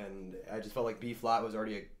vocals, and I just felt like B flat was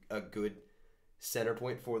already a good center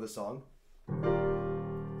point for the song.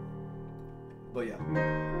 But yeah,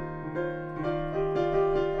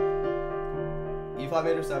 E flat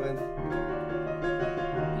major 7th,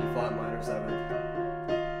 E flat minor 7th,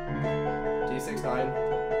 D6 9,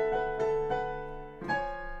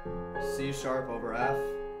 C sharp over F,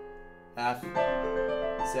 F,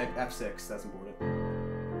 F6, that's important.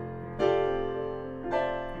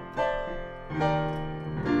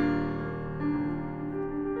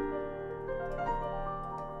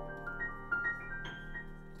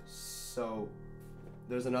 So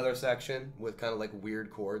there's another section with kind of like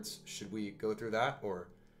weird chords. Should we go through that, or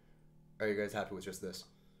are you guys happy with just this?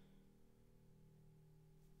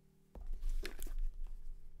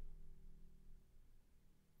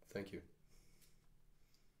 Thank you.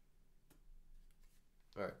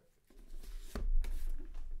 All right.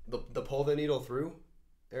 The pull the needle through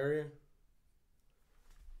area?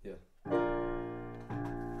 Yeah.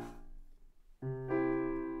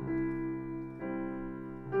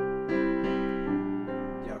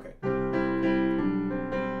 Yeah, okay.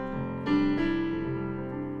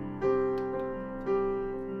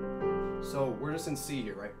 in C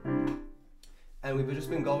here, right? And we've just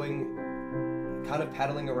been going, kind of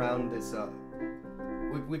pedaling around this,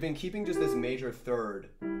 we've been keeping just this major third,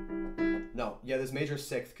 this major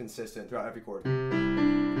sixth consistent throughout every chord.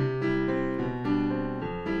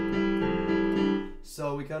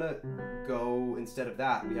 So we kind of go, instead of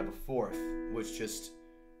that, we have a fourth, which just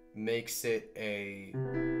makes it a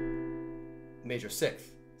major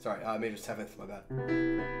sixth. Sorry, major seventh, my bad.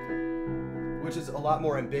 Which is a lot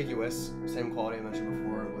more ambiguous, same quality I mentioned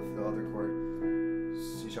before with the other chord,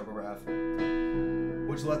 C sharp over F,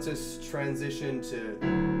 which lets us transition to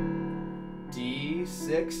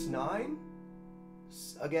D6, 9.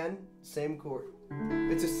 Again, same chord.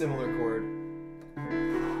 It's a similar chord.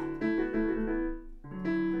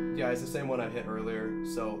 Yeah, it's the same one I hit earlier.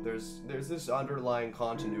 So there's this underlying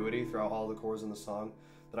continuity throughout all the chords in the song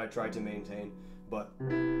that I tried to maintain, but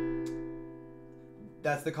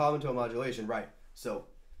that's the common tone modulation, right? So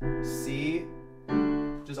C,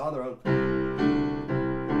 just on their own.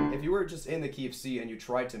 If you were just in the key of C and you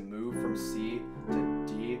tried to move from C to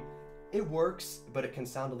D, it works, but it can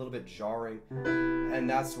sound a little bit jarring, and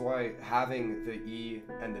that's why having the E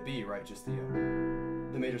and the B, right, just the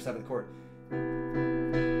major seventh chord,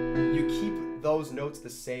 you keep those notes the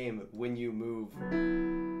same when you move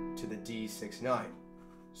to the D6-9.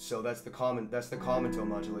 So that's the common tone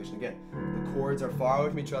modulation. Again, the chords are far away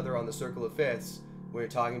from each other on the circle of fifths when you're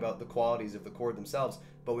talking about the qualities of the chord themselves,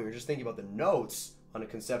 but when you're just thinking about the notes on a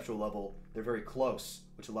conceptual level, they're very close,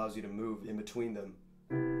 which allows you to move in between them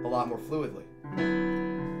a lot more fluidly.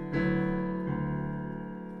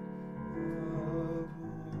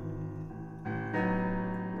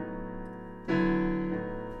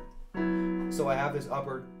 So I have this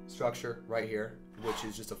upper structure right here, which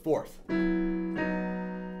is just a fourth.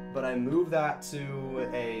 But I move that to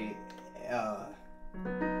a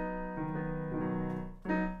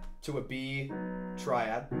B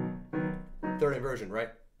triad, third inversion, right?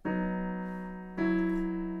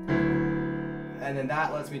 And then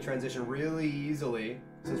that lets me transition really easily,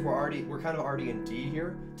 since we're kind of already in D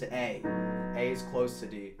here, to A. A is close to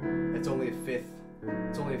D. It's only a fifth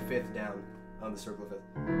down on the circle of fifth.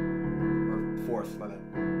 Or fourth, my bad.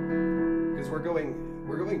 Because we're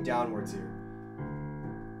going downwards here.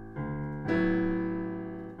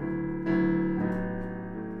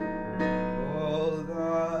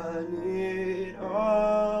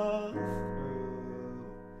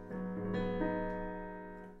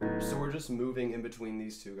 So we're just moving in between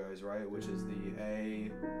these two guys, right? Which is the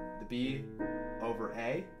B over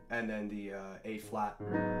A, and then the A flat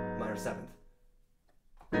minor seventh.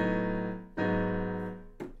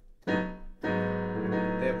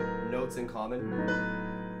 They have notes in common.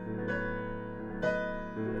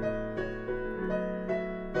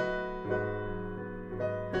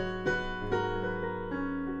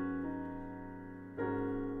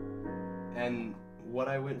 And what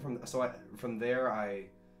I went from, from there I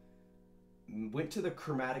went to the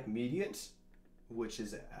chromatic mediant, which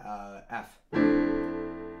is F.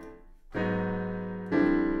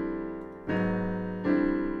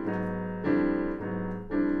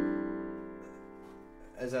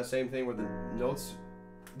 As that same thing where the notes,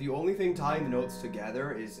 the only thing tying the notes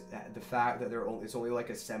together is the fact that it's only like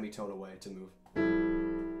a semitone away to move.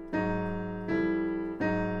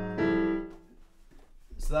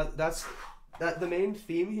 So that's the main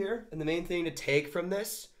theme here, and the main thing to take from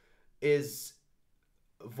this is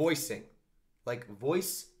voicing. Like,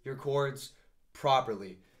 voice your chords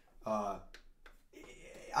properly.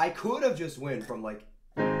 I could have just went from like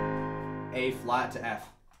A flat to F,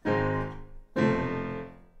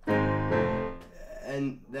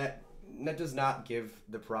 and that does not give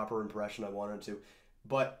the proper impression I wanted to.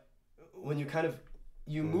 But when you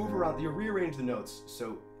you move around, you rearrange the notes,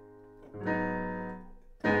 so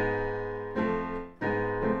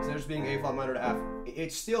instead of just being A flat minor to F,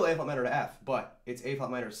 it's still A flat minor to F, but it's A flat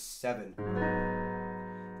minor 7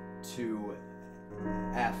 to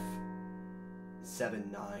F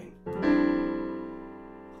 7-9.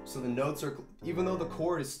 So the notes are, even though the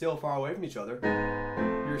chord is still far away from each other,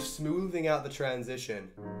 you're smoothing out the transition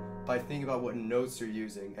by thinking about what notes you're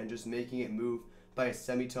using and just making it move by a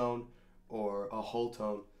semitone or a whole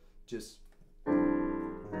tone, just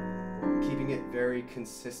keeping it very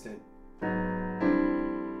consistent.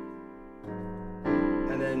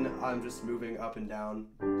 And then I'm just moving up and down,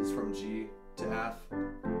 just from G to F.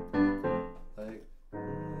 Like,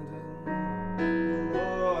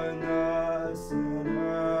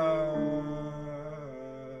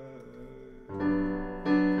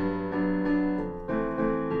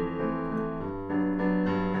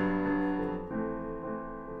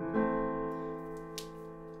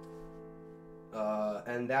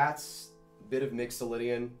 and that's bit of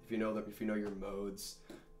mixolydian if you know that, if you know your modes,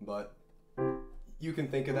 but you can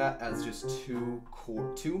think of that as just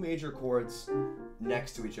two major chords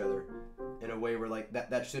next to each other in a way where like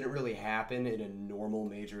that shouldn't really happen in a normal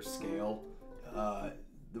major scale,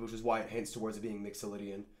 which is why it hints towards it being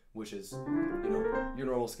mixolydian, which is, you know, your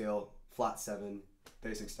normal scale, flat 7,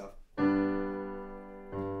 basic stuff.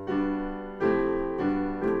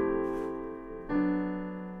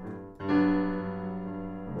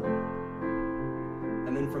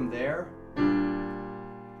 And then from there,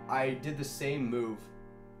 I did the same move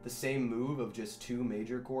of just 2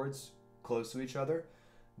 major chords close to each other,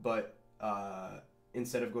 but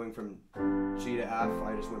instead of going from G to F,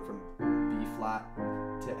 I just went from B flat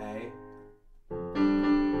to A.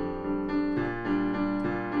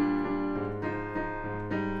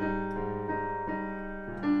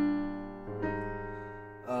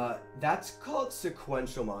 That's called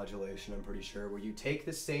sequential modulation, I'm pretty sure, where you take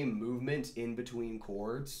the same movement in between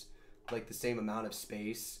chords, like the same amount of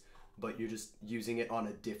space, but you're just using it on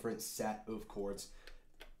a different set of chords.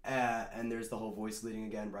 And there's the whole voice leading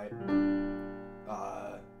again, right?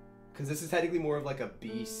 Because this is technically more of like a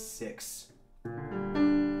B6.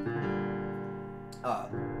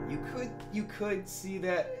 You could see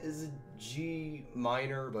that as a G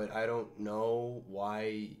minor, but I don't know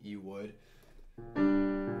why you would.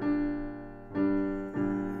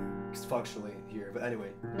 Functionally here, but anyway,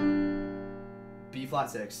 B flat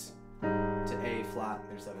 6 to A flat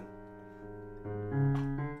major 7.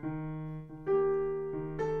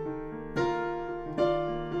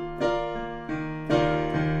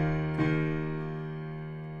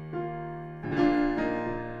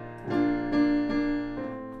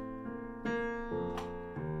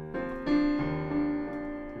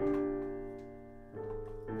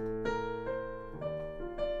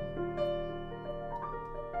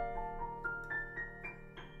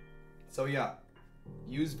 So yeah,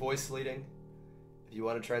 use voice leading. If you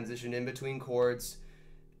want to transition in between chords,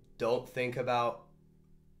 don't think about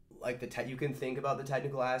like you can think about the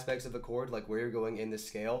technical aspects of the chord, like where you're going in the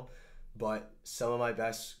scale, but some of my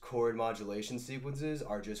best chord modulation sequences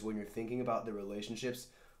are just when you're thinking about the relationships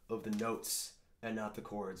of the notes and not the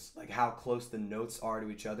chords, like how close the notes are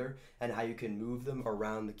to each other and how you can move them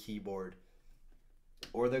around the keyboard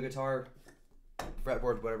or the guitar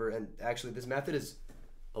fretboard, whatever. And actually this method is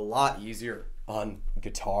a lot easier on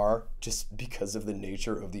guitar just because of the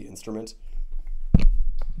nature of the instrument.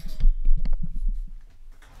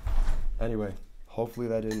 Anyway, hopefully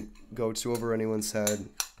that didn't go too over anyone's head.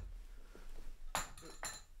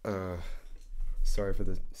 Sorry for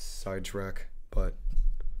the sidetrack, but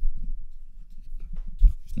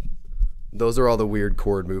those are all the weird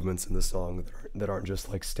chord movements in the song that aren't just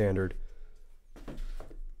like standard.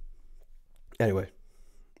 Anyway,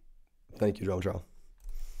 thank you, drum trial.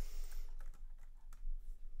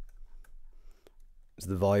 Is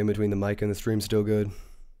the volume between the mic and the stream still good?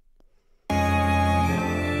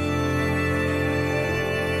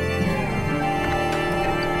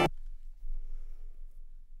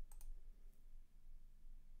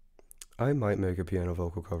 I might make a piano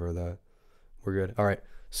vocal cover of that. We're good. All right.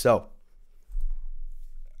 So,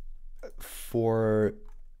 for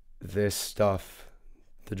this stuff,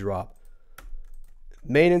 the drop,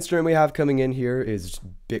 main instrument we have coming in here is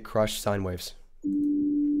bit crush sine waves.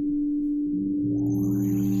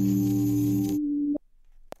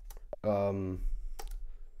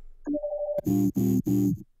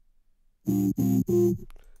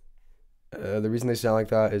 The reason they sound like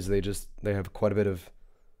that is they have quite a bit of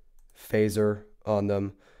phaser on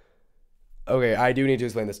them. Okay, I do need to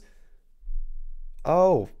explain this.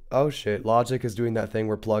 Oh shit, Logic is doing that thing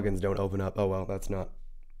where plugins don't open up. Oh well, it's not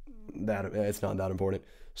that important.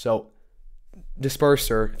 So,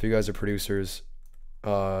 disperser, if you guys are producers,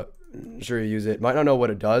 sure you use it. Might not know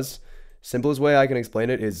what it does. Simplest way I can explain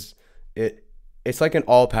it is it's like an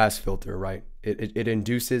all-pass filter, right? It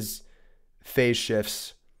induces phase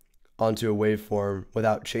shifts onto a waveform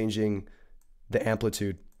without changing the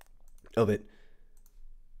amplitude of it.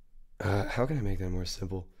 How can I make that more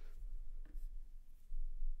simple?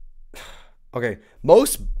 Okay,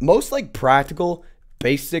 most like practical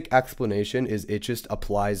basic explanation is it just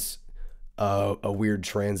applies a weird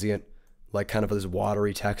transient, like kind of this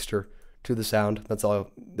watery texture to the sound. That's all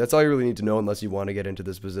you really need to know, unless you want to get into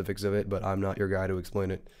the specifics of it, but I'm not your guy to explain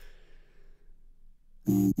it.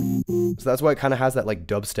 So that's why it kind of has that like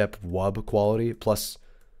dubstep wub quality. Plus,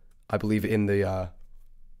 I believe in the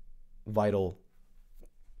Vital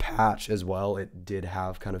patch as well, it did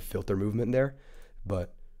have kind of filter movement there,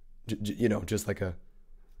 but you know, just like a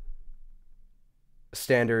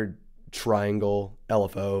standard triangle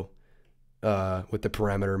LFO with the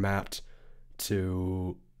parameter mapped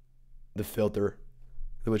to the filter,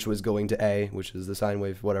 which was going to A, which is the sine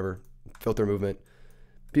wave, whatever, filter movement.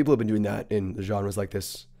 People have been doing that in genres like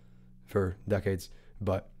this for decades,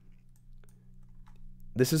 but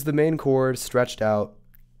this is the main chord stretched out.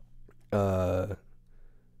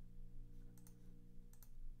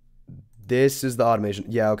 This is the automation.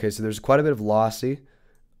 Yeah, okay, so there's quite a bit of lossy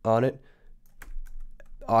on it.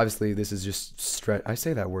 Obviously, this is just stretch. I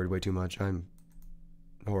say that word way too much. I'm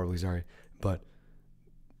horribly sorry, but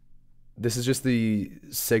this is just the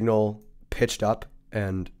signal pitched up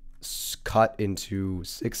and cut into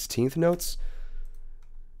 16th notes.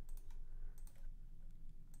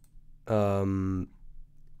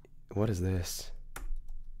 What is this?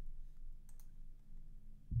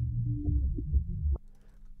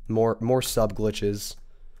 More sub glitches.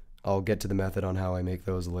 I'll get to the method on how I make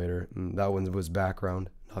those later. And that one was background,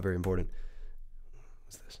 not very important.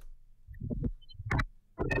 What's this?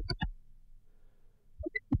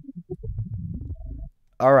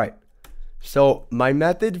 All right. So my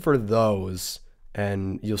method for those,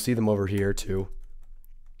 and you'll see them over here too,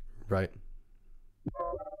 right?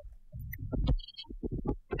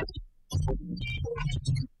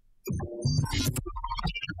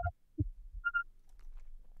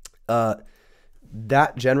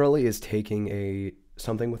 That generally is taking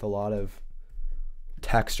something with a lot of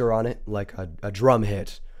texture on it, like a drum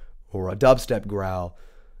hit or a dubstep growl,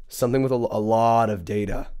 something with a lot of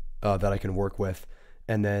data that I can work with,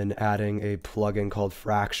 and then adding a plugin called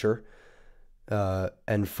Fracture.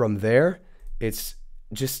 And from there, it's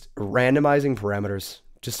just randomizing parameters,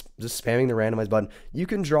 just spamming the randomize button. You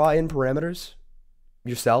can draw in parameters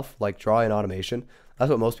yourself, like draw in automation. That's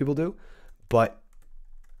what most people do, but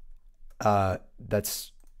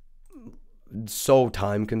that's so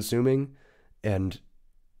time consuming, and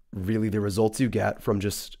really the results you get from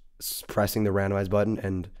just pressing the randomize button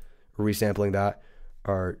and resampling that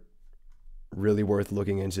are really worth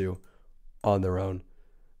looking into on their own.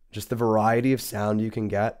 Just the variety of sound you can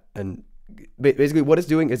get, and basically what it's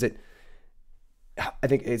doing is I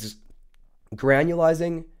think it's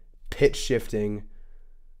granulizing, pitch shifting,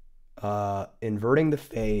 inverting the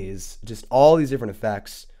phase, just all these different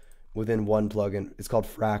effects within one plugin. It's called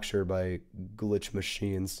Fracture by Glitch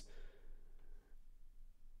Machines.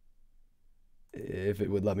 If it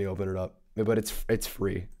would let me open it up, but it's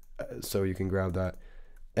free, so you can grab that,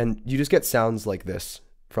 and you just get sounds like this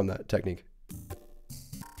from that technique.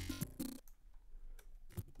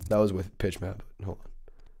 That was with pitch map. Hold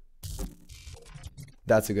on,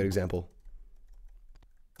 that's a good example.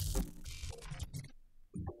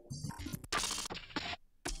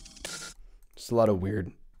 Just a lot of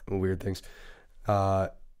weird things.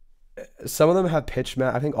 Some of them have pitch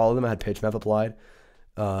map. I think all of them had pitch map applied.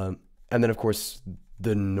 And then of course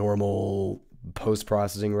the normal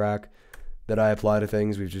post-processing rack that I apply to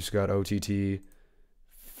things. We've just got OTT,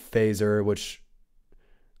 phaser, which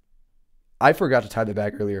I forgot to type that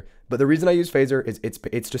back earlier. But the reason I use phaser is it's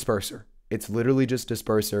disperser. It's literally just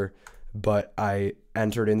disperser, but I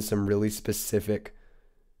entered in some really specific,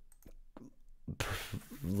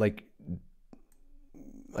 like,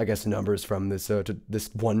 I guess numbers from this this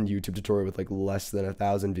one YouTube tutorial with like less than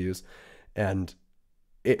 1,000 views, and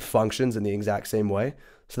it functions in the exact same way.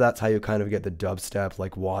 So that's how you kind of get the dubstep,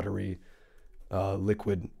 like watery,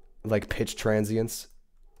 liquid, like pitch transients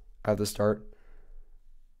at the start.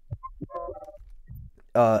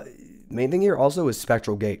 Main thing here also is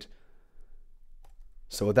spectral gate.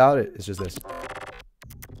 So without it, it's just this.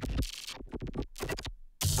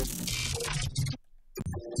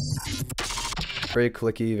 Very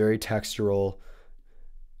clicky, very textural.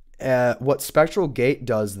 What spectral gate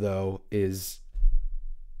does though is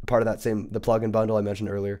part of the plugin bundle I mentioned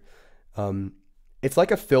earlier. It's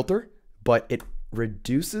like a filter, but it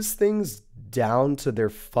reduces things down to their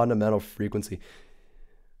fundamental frequency.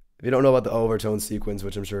 If you don't know about the overtone sequence,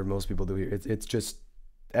 which I'm sure most people do here, it's just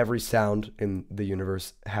every sound in the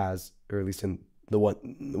universe has, or at least in the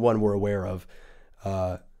one we're aware of,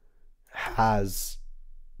 has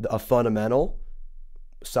a fundamental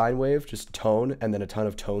sine wave, just tone, and then a ton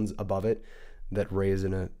of tones above it that raise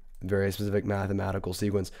in a very specific mathematical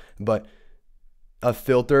sequence. But a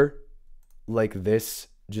filter like this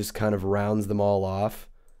just kind of rounds them all off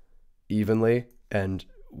evenly, and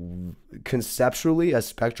conceptually a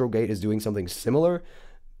spectral gate is doing something similar,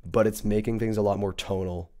 but it's making things a lot more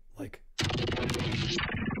tonal, like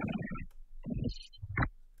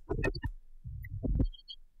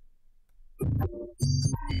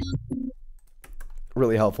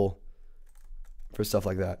really helpful for stuff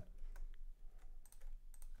like that.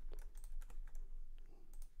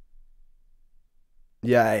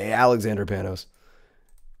 Yeah, Alexander Panos.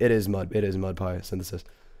 It is mud pie synthesis.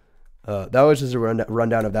 That was just a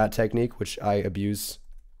rundown of that technique, which I abuse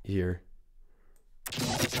here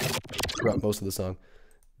throughout most of the song.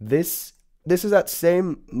 This is that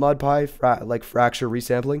same mud pie like fracture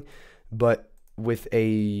resampling, but with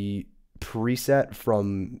a preset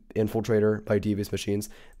from Infiltrator by Devious Machines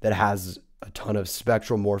that has a ton of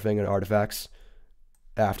spectral morphing and artifacts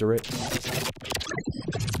after it.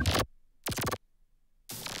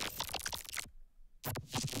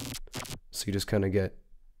 So you just kind of get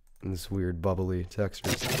this weird bubbly texture.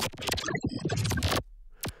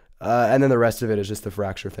 And then the rest of it is just the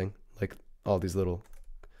fracture thing, like all these little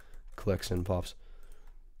clicks and pops.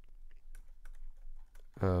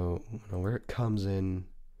 Where it comes in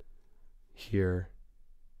here.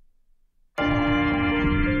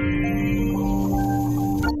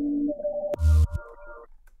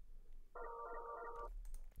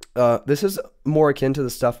 This is more akin to the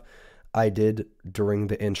stuff I did during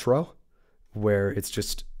the intro, where it's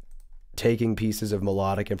just taking pieces of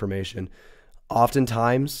melodic information.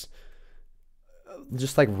 Oftentimes,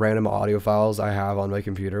 just like random audio files I have on my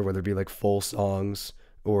computer, whether it be like full songs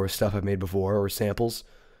or stuff I've made before or samples,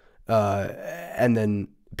 and then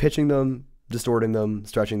pitching them, distorting them,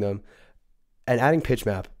 stretching them, and adding pitch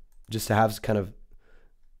map just to have kind of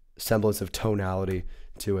semblance of tonality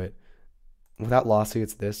to it. Without Lossy,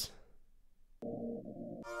 it's this.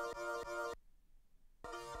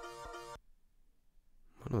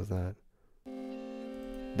 What was that?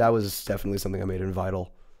 That was definitely something I made in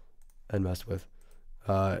Vital and messed with.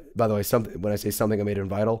 By the way, when I say something I made in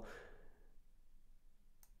Vital,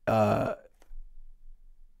 my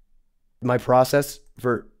process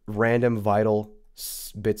for random Vital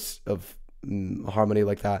bits of harmony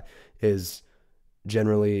like that is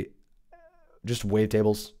generally just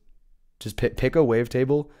wavetables. Just pick a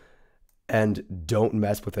wavetable and don't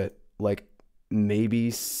mess with it. Like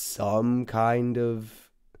maybe some kind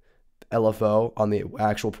of LFO on the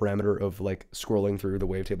actual parameter of like scrolling through the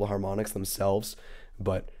wavetable harmonics themselves,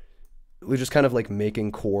 but we're just kind of like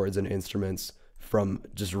making chords and instruments from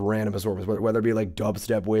just random assortments, whether it be like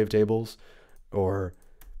dubstep wavetables or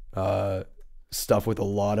stuff with a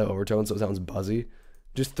lot of overtones so it sounds buzzy.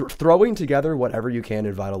 Just throwing together whatever you can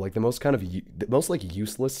in Vital, like the most like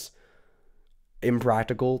useless,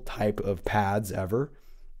 impractical type of pads ever,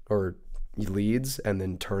 or leads, and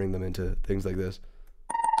then turning them into things like this.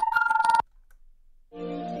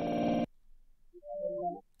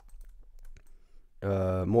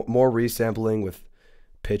 More resampling with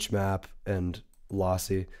pitch map and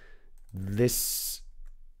lossy. This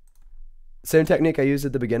same technique I used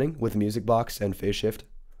at the beginning with music box and phase shift.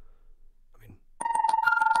 I mean,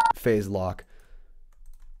 phase lock.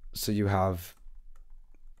 So you have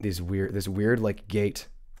this weird like gate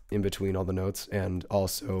in between all the notes, and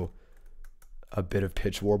also a bit of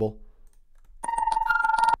pitch warble.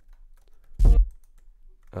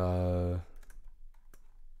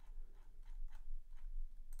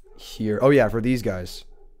 Here, oh yeah, for these guys.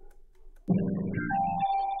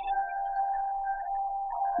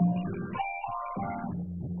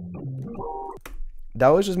 That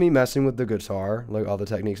was just me messing with the guitar, like all the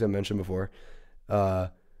techniques I mentioned before,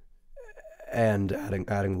 and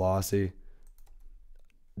adding lossy.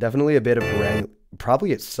 Definitely a bit of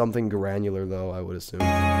probably it's something granular though, I would assume.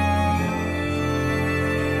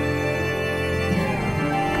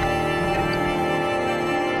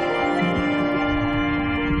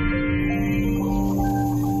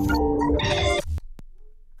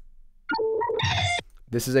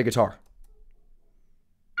 This is a guitar.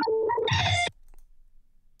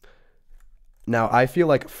 Now, I feel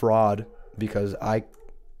like fraud because I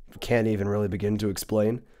can't even really begin to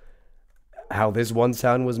explain how this one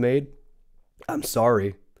sound was made. I'm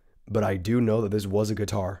sorry, but I do know that this was a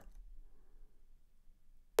guitar.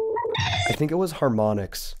 I think it was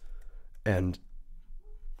harmonics and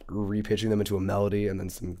repitching them into a melody and then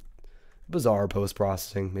some bizarre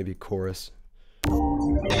post-processing, maybe chorus.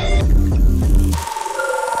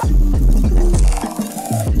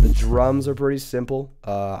 The drums are pretty simple.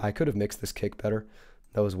 I could have mixed this kick better.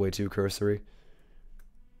 That was way too cursory.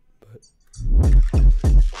 But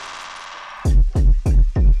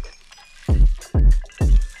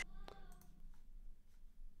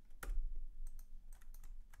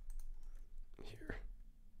here.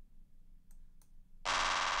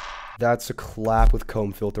 That's a clap with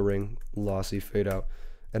comb filtering, lossy fade out,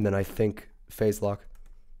 and then I think phase lock.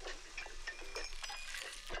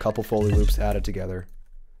 Couple Foley loops added together.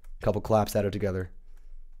 Couple claps added together.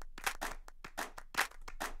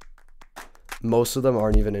 Most of them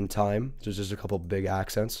aren't even in time. There's just a couple big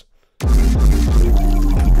accents. The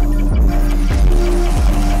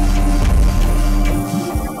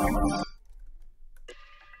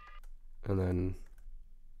And then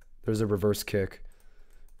there's a reverse kick.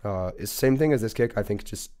 It's same thing as this kick. I think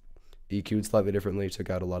just EQ'd slightly differently. Took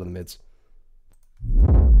out a lot of the mids.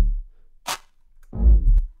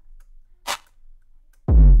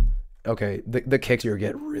 Okay, the kicks here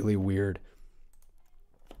get really weird.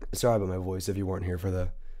 Sorry about my voice if you weren't here for the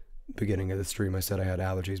beginning of the stream. I said I had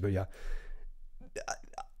allergies, but yeah.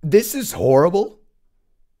 This is horrible.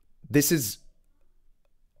 This is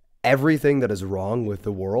everything that is wrong with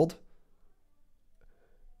the world.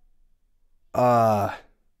 I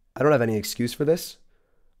don't have any excuse for this.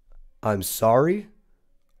 I'm sorry.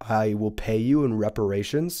 I will pay you in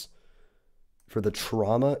reparations for the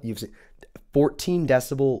trauma you've seen. 14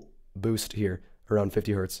 decibel boost here, around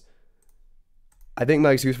 50 hertz. I think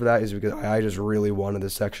my excuse for that is because I just really wanted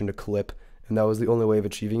this section to clip, and that was the only way of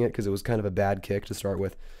achieving it because it was kind of a bad kick to start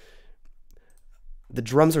with. The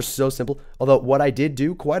drums are so simple. Although what I did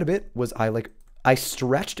do quite a bit was I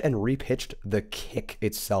stretched and repitched the kick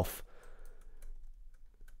itself.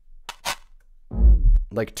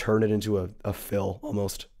 Like turn it into a fill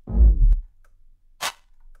almost.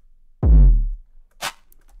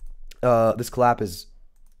 This clap is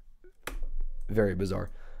very bizarre.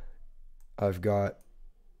 I've got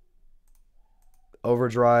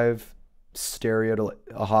overdrive, stereo to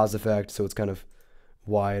a Haas effect, so it's kind of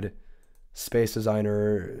wide. Space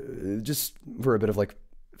designer, just for a bit of like,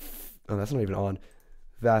 oh, that's not even on.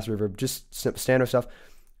 Vast reverb, just standard stuff.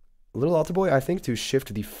 Little alto boy, I think, to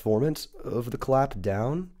shift the formant of the clap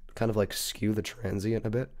down, kind of like skew the transient a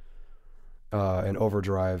bit. And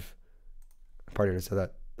overdrive, party already said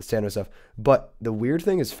that, the standard stuff. But the weird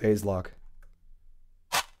thing is phase lock.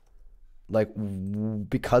 Like,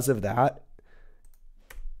 because of that,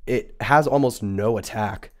 it has almost no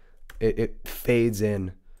attack. It fades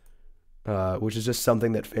in, which is just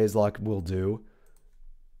something that phase lock will do.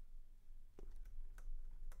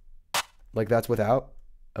 Like, that's without.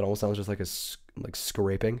 It almost sounds just like like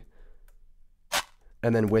scraping.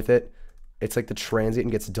 And then with it, it's like the transient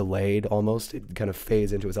gets delayed almost. It kind of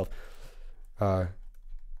fades into itself.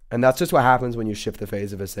 And that's just what happens when you shift the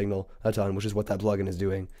phase of a signal a ton, which is what that plugin is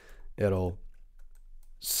doing. It'll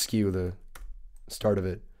skew the start of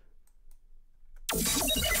it.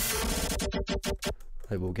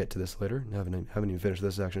 I will get to this later. Haven't even finished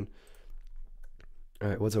this section. All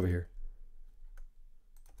right, what's over here?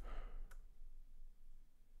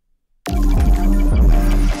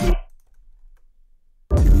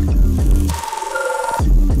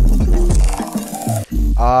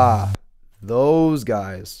 Ah, those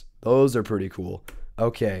guys. Those are pretty cool.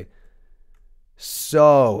 Okay.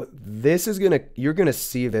 So, this is you're gonna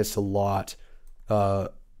see this a lot.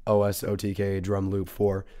 OSOTK drum loop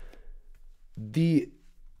 4. The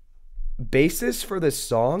basis for this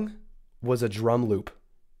song was a drum loop.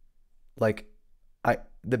 Like,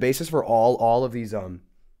 the basis for all of these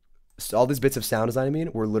all these bits of sound design, I mean,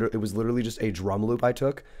 it was literally just a drum loop I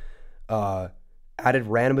took, added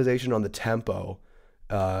randomization on the tempo,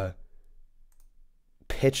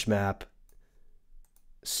 pitch map,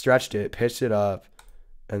 stretched it, pitched it up,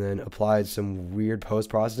 and then applied some weird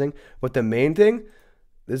post-processing. But the main thing,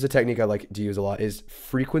 this is a technique I like to use a lot, is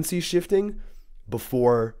frequency shifting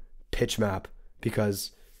before pitch map.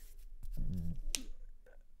 Because,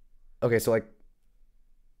 okay, so like,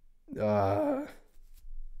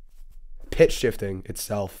 pitch shifting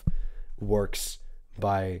itself works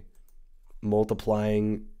by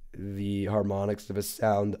multiplying the harmonics of a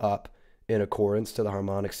sound up in accordance to the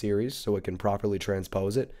harmonic series so it can properly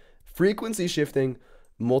transpose it. Frequency shifting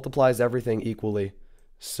multiplies everything equally,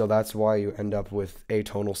 so that's why you end up with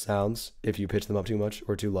atonal sounds if you pitch them up too much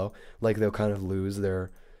or too low. Like, they'll kind of lose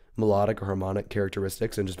their melodic or harmonic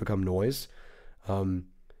characteristics and just become noise. And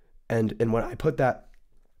when I put that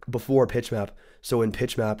before pitch map, so when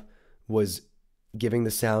pitch map was giving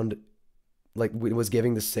the sound, like, it was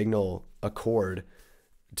giving the signal a chord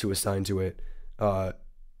to assign to it,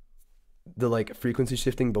 the like frequency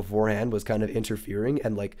shifting beforehand was kind of interfering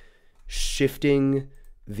and like shifting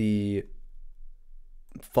the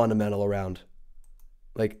fundamental around.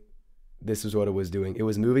 Like, this is what it was doing. It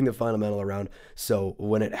was moving the fundamental around. So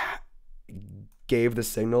when it gave the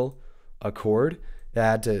signal a chord, it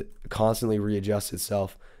had to constantly readjust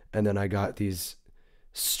itself. And then I got these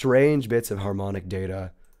strange bits of harmonic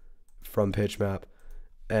data from pitch map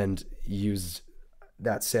and used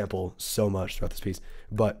that sample so much throughout this piece.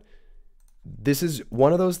 But this is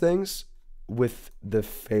one of those things with the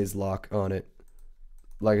phase lock on it.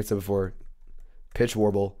 Like I said before, pitch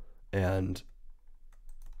warble and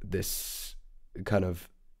this kind of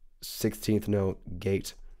 16th note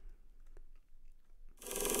gate.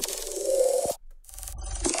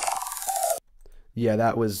 Yeah,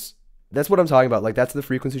 that was That's what I'm talking about. Like, that's the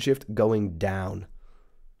frequency shift going down.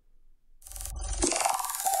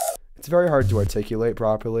 It's very hard to articulate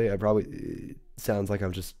properly. I probably, it sounds like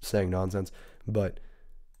I'm just saying nonsense, but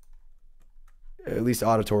at least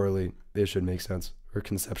auditorily, it should make sense, or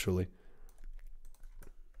conceptually.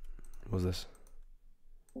 What was this?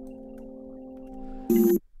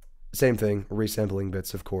 Same thing, resampling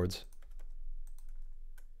bits of chords.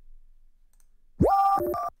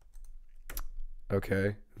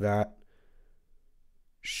 Okay, that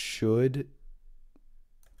should...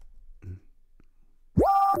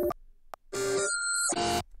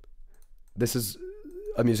 This is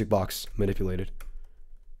a music box manipulated.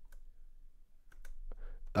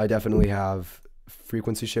 I definitely have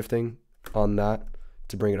frequency shifting on that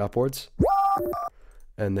to bring it upwards.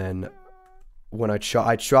 And then when I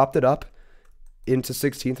chopped it up into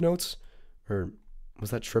 16th notes, or was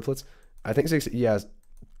that triplets? I think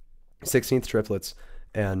 16th triplets,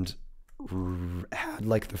 and had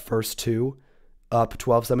like the first two up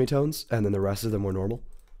 12 semitones, and then the rest of them were normal.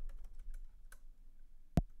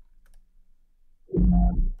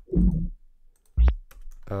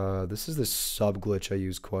 This is the sub glitch I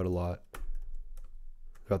use quite a lot.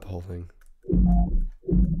 Got the whole thing.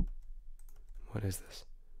 What is this?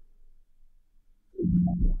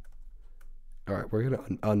 Alright, we're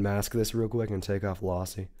gonna unmask this real quick and take off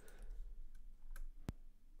Lossy.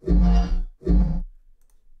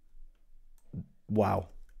 Wow.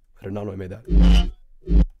 I did not know I made that.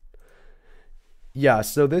 Yeah,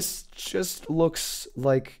 so this just looks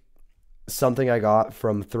like something I got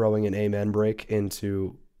from throwing an Amen break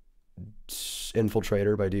into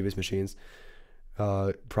Infiltrator by Devious Machines.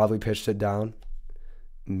 Probably pitched it down.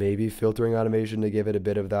 Maybe filtering automation to give it a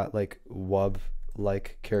bit of that like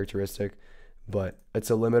wub-like characteristic. But it's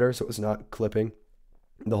a limiter, so it's not clipping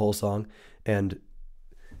the whole song. And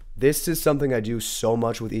this is something I do so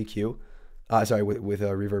much with EQ. With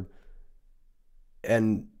reverb.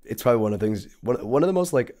 And it's probably one of the things, one of the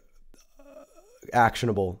most like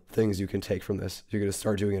actionable things you can take from this. You're going to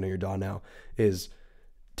start doing it in your DAW now, is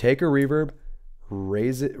take a reverb,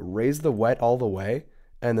 raise the wet all the way,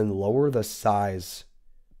 and then lower the size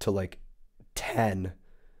to like 10,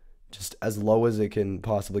 just as low as it can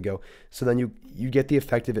possibly go. So then you get the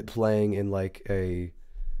effect of it playing in like a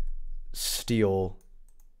steel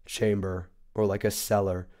chamber or like a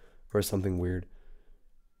cellar or something weird.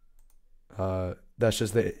 That's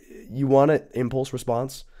just you want an impulse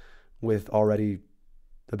response with already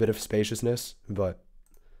a bit of spaciousness, but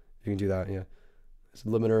you can do that, yeah. It's a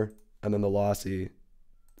limiter, and then the lossy,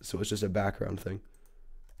 so it's just a background thing.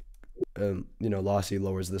 And, lossy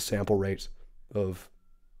lowers the sample rate of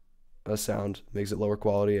a sound, makes it lower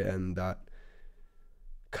quality, and that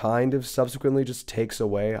kind of subsequently just takes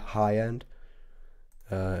away high end.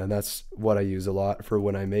 And that's what I use a lot for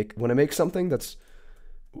when I make something that's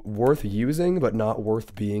worth using but not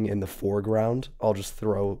worth being in the foreground. I'll just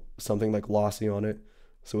throw something like lossy on it,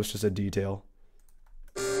 so it's just a detail.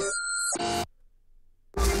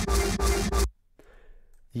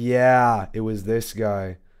 Yeah, it was this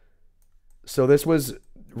guy. So this was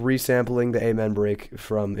resampling the Amen break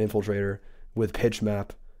from Infiltrator with pitch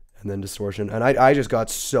map and then distortion, and I just got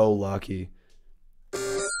so lucky.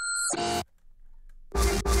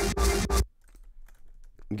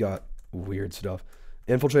 Got weird stuff.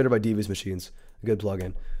 Infiltrator by Devious Machines, a good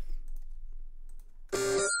plugin.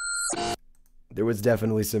 There was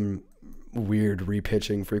definitely some weird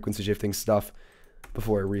repitching, frequency shifting stuff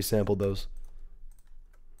before I resampled those.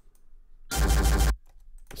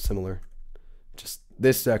 Similar. Just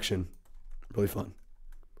this section, really fun.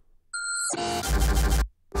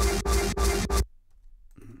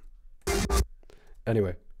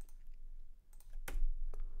 Anyway,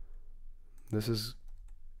 this is...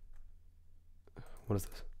 What is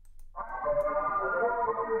this?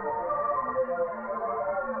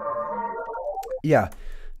 Yeah,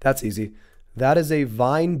 that's easy. That is a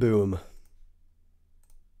Vine Boom.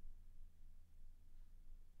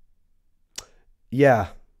 Yeah.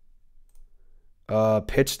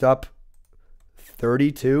 Pitched up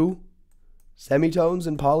 32 semitones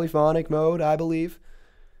in polyphonic mode, I believe.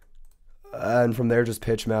 And from there just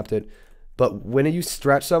pitch mapped it. But when you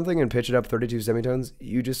stretch something and pitch it up 32 semitones,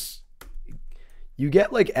 you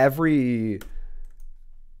get like every...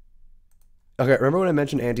 Okay, remember when I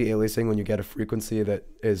mentioned anti-aliasing, when you get a frequency that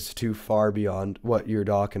is too far beyond what your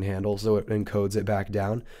DAW can handle, so it encodes it back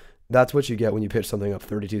down? That's what you get when you pitch something up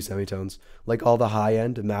 32 semitones. Like all the high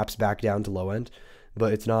end maps back down to low end,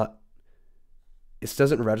 but it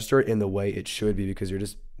doesn't register in the way it should be because you're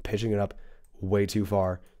just pitching it up way too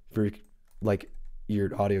far for like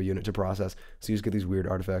your audio unit to process. So you just get these weird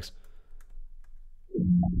artifacts.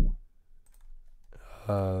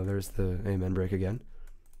 There's the amen break again.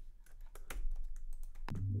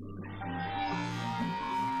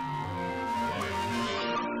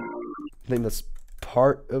 I think that's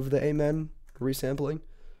part of the amen resampling.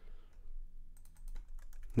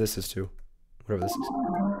 This is too. Whatever this is.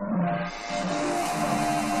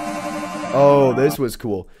 Oh, this was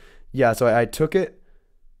cool. Yeah, so I took it.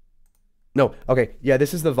 No, okay. Yeah,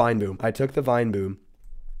 this is the Vine Boom. I took the Vine Boom,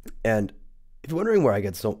 and if you're wondering why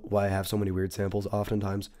I have so many weird samples,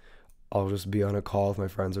 oftentimes I'll just be on a call with my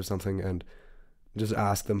friends or something and just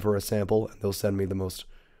ask them for a sample, and they'll send me the most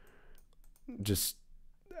just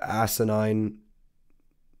asinine,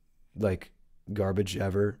 like, garbage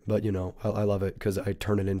ever. But you know, I love it because I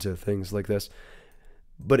turn it into things like this.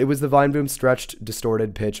 But it was the Vine Boom, stretched,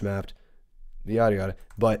 distorted, pitch mapped, yada yada.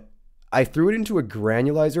 But I threw it into a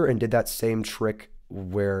granulizer and did that same trick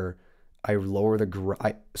where I lower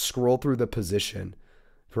I scroll through the position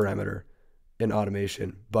parameter in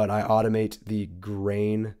automation, but I automate the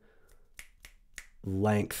grain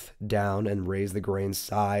length down and raise the grain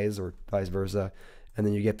size, or vice versa. And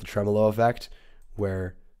then you get the tremolo effect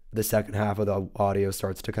where the second half of the audio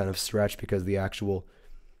starts to kind of stretch because the actual,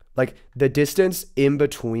 like, the distance in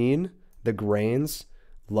between the grains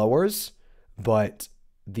lowers, but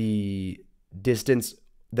the distance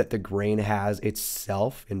that the grain has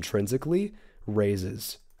itself intrinsically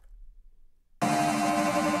raises.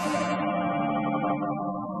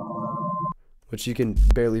 Which you can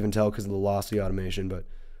barely even tell because of the lossy automation, but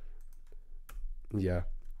yeah.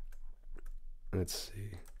 Let's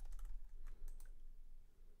see.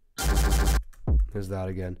 There's that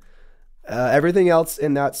again. Everything else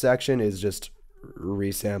in that section is just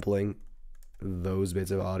resampling those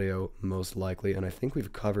bits of audio, most likely, and I think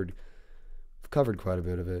we've covered quite a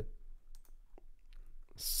bit of it.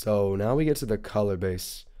 So now we get to the color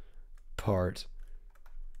base part,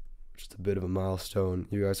 which is a bit of a milestone.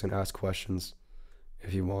 You guys can ask questions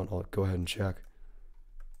if you want. I'll go ahead and check.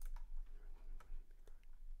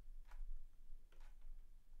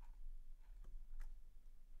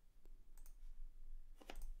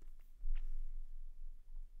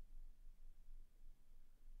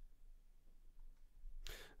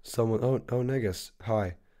 Someone, oh, Negus,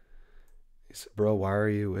 hi. He said, bro, why are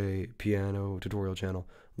you a piano tutorial channel?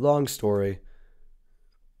 Long story.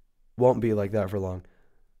 Won't be like that for long.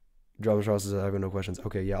 Drums Ross says, I have no questions.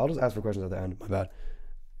 Okay, yeah, I'll just ask for questions at the end. My bad.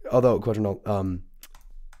 Although, question, no,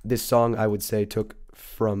 this song, I would say, took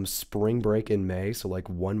from spring break in May, so like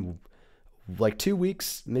 2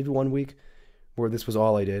 weeks, maybe 1 week, where this was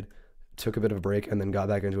all I did. Took a bit of a break and then got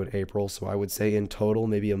back into it in April, so I would say in total,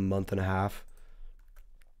 maybe a month and a half.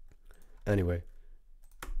 Anyway.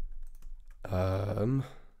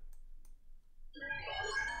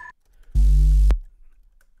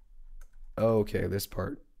 Okay, this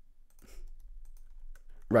part.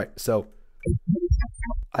 Right, so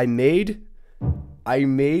I made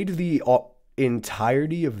the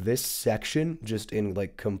entirety of this section just in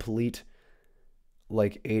like complete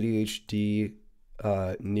like ADHD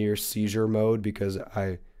near seizure mode because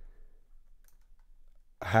I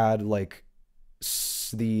had like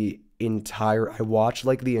I watched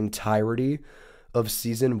like the entirety of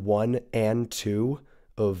season 1 and 2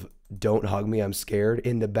 of Don't Hug Me, I'm Scared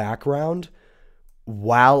in the background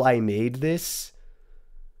while I made this,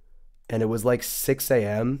 and it was like 6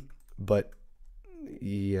 a.m. but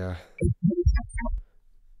yeah.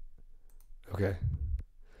 Okay.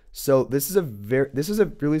 So this is a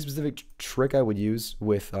really specific trick I would use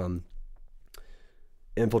with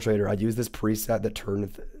Infiltrator. I'd use this preset that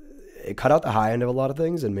it cut out the high end of a lot of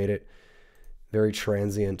things and made it very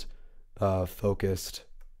transient, focused.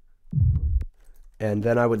 And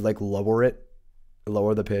then I would like lower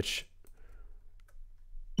the pitch,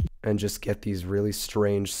 and just get these really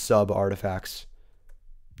strange sub artifacts.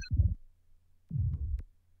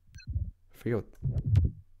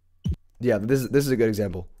 Yeah, this is a good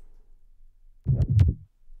example.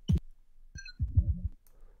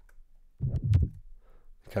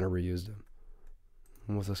 Kind of reused him.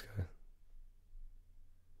 What's this guy?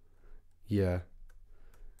 Yeah.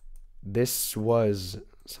 This was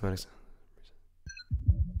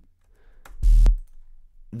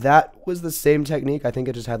that was the same technique. I think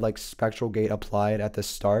it just had like spectral gate applied at the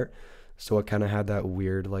start, so it kind of had that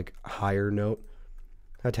weird like higher note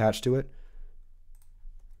attached to it.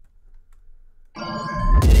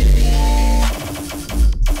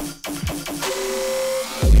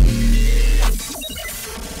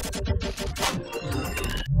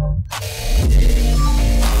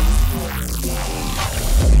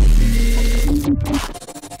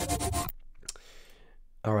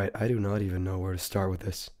 All right, I do not even know where to start with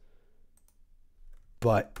this.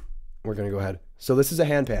 But we're gonna go ahead. So this is a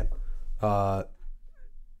hand pan.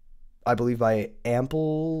 I believe by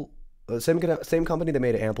Ample, same company that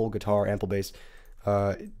made Ample guitar, Ample bass,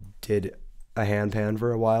 did a hand pan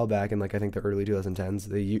for a while back in like I think the early 2010s.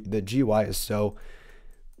 The GUI is so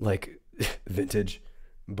like vintage,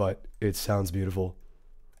 but it sounds beautiful.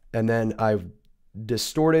 And then I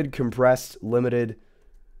distorted, compressed, limited,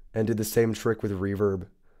 and did the same trick with reverb.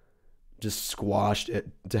 Just squashed it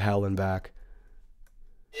to hell and back.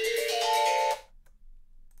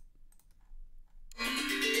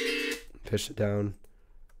 Pitched it down.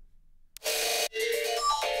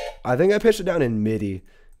 I think I pitched it down in MIDI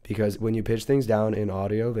because when you pitch things down in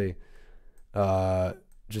audio, they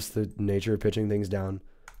just the nature of pitching things down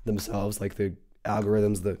themselves, like the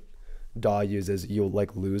algorithms that DAW uses, you'll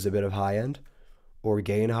like lose a bit of high end or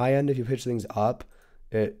gain high end if you pitch things up.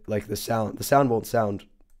 It like the sound won't sound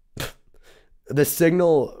the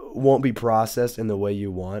signal won't be processed in the way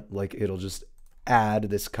you want. Like it'll just add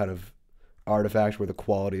this kind of artifact where the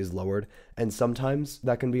quality is lowered, and sometimes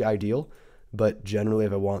that can be ideal, but generally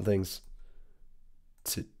if I want things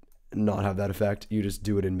to not have that effect, you just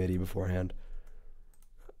do it in MIDI beforehand.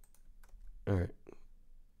 All right.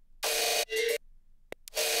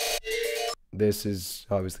 This is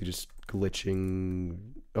obviously just glitching.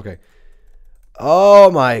 Okay.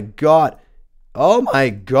 Oh my god. Oh my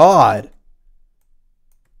god.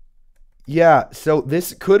 Yeah, so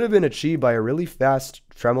this could have been achieved by a really fast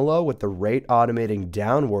tremolo with the rate automating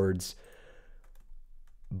downwards,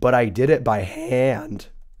 but I did it by hand.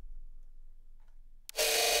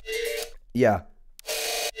 Yeah.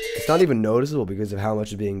 It's not even noticeable because of how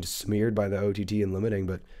much is being smeared by the OTT and limiting,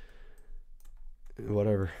 but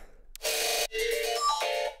whatever.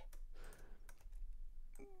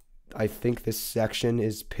 I think this section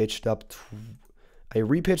is pitched up. I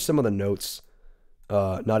repitched some of the notes,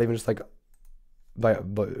 not even just like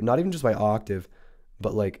not even just by octave,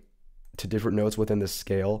 but like to different notes within the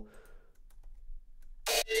scale.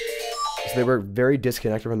 So they were very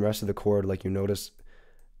disconnected from the rest of the chord. Like you notice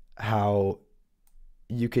how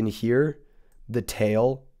you can hear the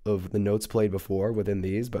tail of the notes played before within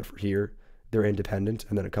these, but for here they're independent,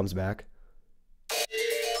 and then it comes back.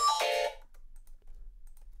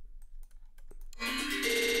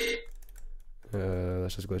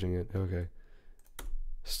 That's just glitching it. Okay.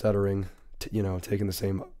 Stuttering, you know, taking the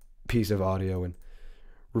same piece of audio and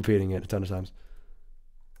repeating it a ton of times.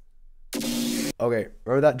 Okay,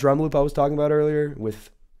 remember that drum loop I was talking about earlier with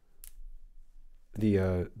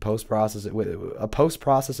the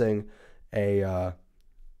post-processing a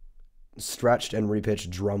stretched and repitched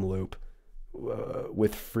drum loop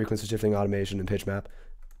with frequency shifting automation and pitch map?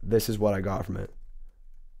 This is what I got from it.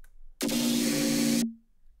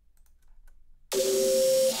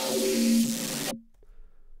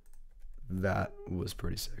 That was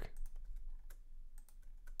pretty sick.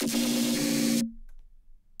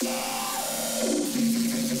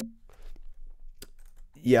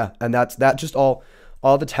 Yeah, and that just all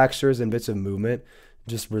the textures and bits of movement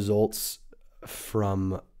just results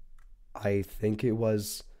from, I think it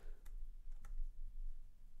was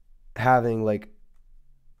having like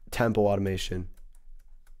tempo automation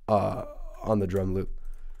on the drum loop.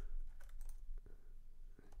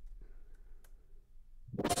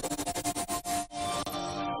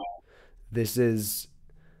 This is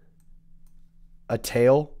a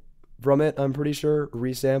tail from it, I'm pretty sure,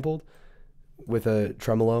 resampled with a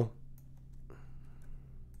tremolo.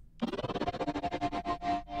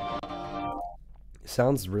 It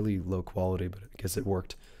sounds really low quality, but I guess it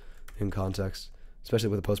worked in context, especially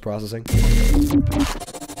with the post-processing.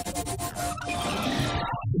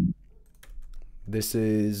 This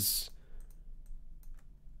is...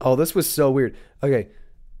 Oh, this was so weird. Okay.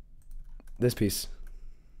 This piece.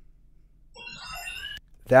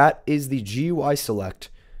 That is the GUI select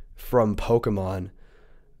from Pokemon,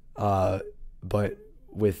 but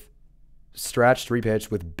with stretched,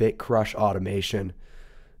 repitched with bit crush automation.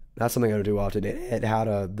 That's something I don't do often. It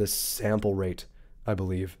had the sample rate, I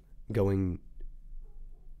believe, going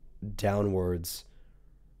downwards,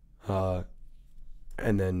 and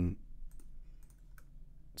then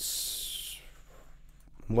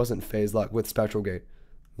wasn't phase lock with spectral gate.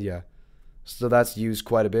 Yeah, so that's used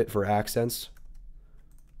quite a bit for accents.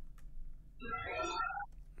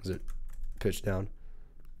 Is it pitched down?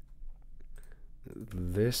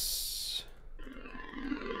 This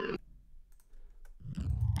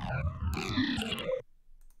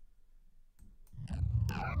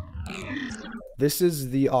is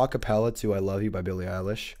the acapella to I Love You by Billie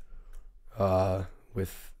Eilish,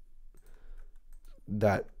 with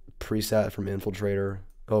that preset from Infiltrator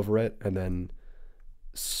over it, and then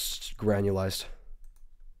granulized.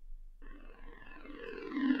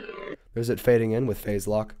 There's it fading in with phase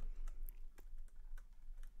lock.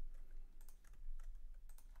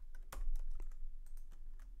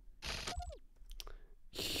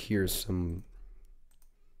 Here's some.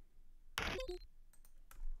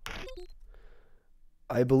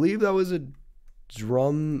 I believe that was a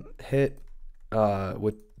drum hit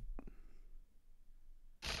with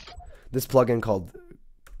this plugin called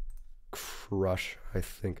Crush, I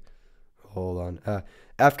think. Hold on.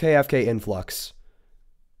 FK Influx.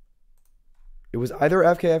 It was either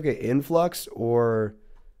FK Influx or...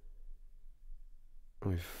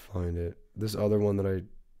 Let me find it. This other one that I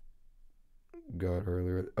got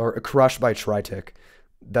earlier. Or Crush by Tritic.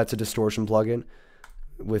 That's a distortion plugin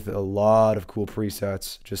with a lot of cool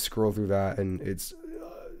presets. Just scroll through that, and it's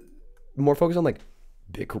more focused on like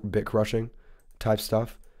bit crushing type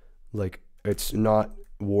stuff. Like, it's not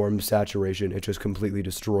warm saturation, it just completely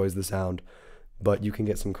destroys the sound, but you can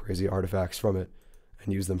get some crazy artifacts from it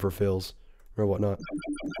and use them for fills or whatnot.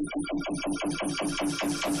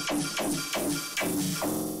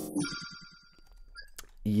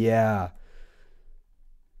 Yeah,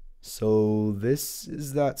 so this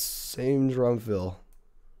is that same drum fill.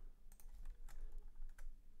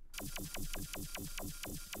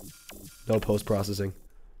 No post-processing.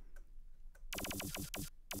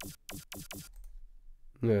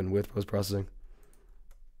 And with post-processing.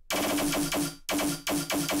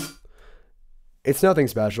 It's nothing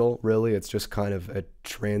special, really. It's just kind of a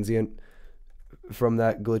transient from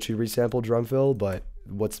that glitchy resample drum fill, but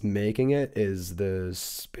what's making it is the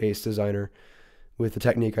Space Designer with the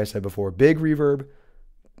technique I said before. Big reverb,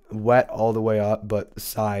 wet all the way up, but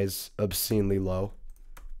size obscenely low.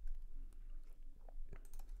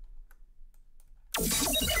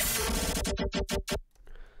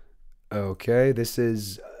 Okay, this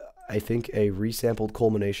is, I think, a resampled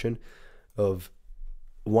culmination of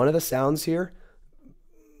one of the sounds here,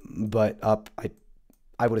 but up,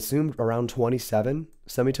 I would assume around 27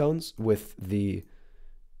 semitones with the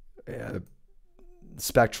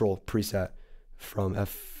spectral preset from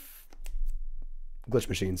Glitch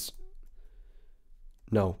Machines.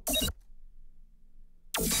 No.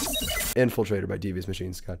 Infiltrator by Devious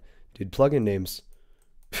Machines. God, dude, plugin names.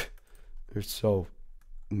 There's so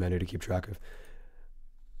many to keep track of.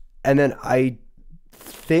 And then I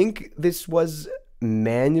think this was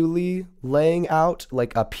manually laying out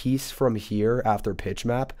like a piece from here after pitch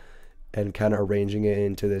map and kind of arranging it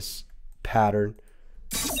into this pattern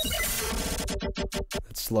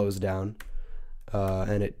that slows down.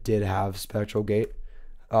 And it did have spectral gate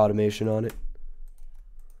automation on it.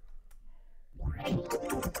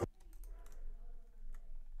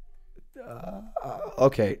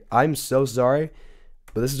 Okay, I'm so sorry,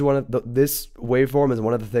 but this is one of this waveform is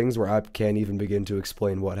one of the things where I can't even begin to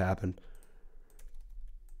explain what happened.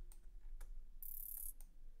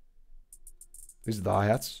 These are the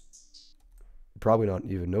hi-hats. Probably not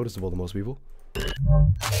even noticeable to most people.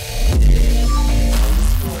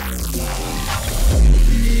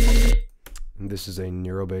 And this is a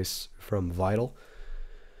Neurobass from Vital.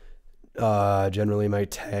 Generally my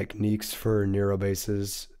techniques for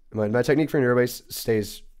Neurobasses, my technique for Neurobass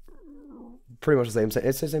stays pretty much the same.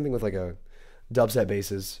 It's the same thing with like a dubstep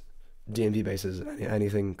basses, DMV basses,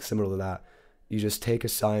 anything similar to that. You just take a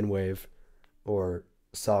sine wave or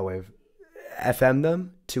saw wave, FM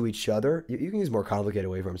them to each other. You can use more complicated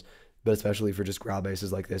waveforms, but especially for just growl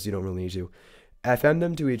basses like this, you don't really need to. FM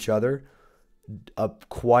them to each other,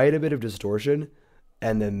 quite a bit of distortion,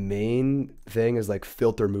 and the main thing is like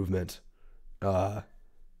filter movement.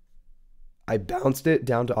 I bounced it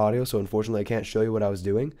down to audio, so unfortunately I can't show you what I was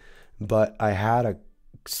doing, but I had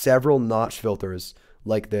several notch filters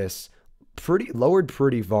like this, lowered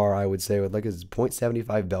pretty far, I would say, with like a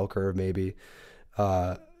 0.75 bell curve maybe,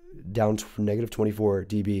 down to -24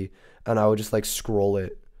 dB, and I would just like scroll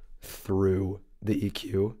it through the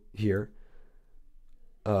EQ here.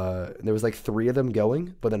 There was like 3 of them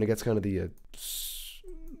going, but then it gets kind of the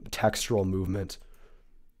textural movement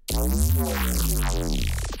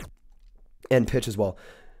and pitch as well.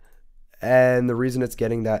 And the reason it's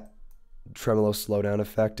getting that tremolo slowdown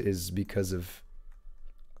effect is because of,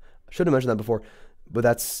 I should have mentioned that before, but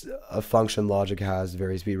that's a function Logic has,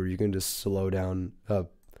 various speed, where you can just slow down a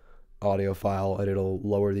audio file and it'll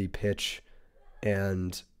lower the pitch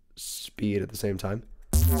and speed at the same time.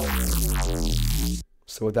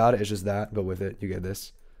 So without it, it's just that, but with it, you get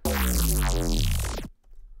this.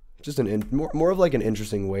 Just more of like an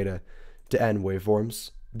interesting way to end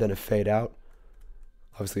waveforms than a fade out.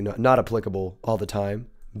 Obviously not applicable all the time,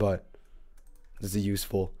 but this is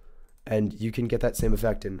useful. And you can get that same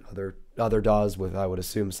effect in other DAWs with, I would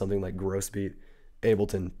assume, something like Gross Beat,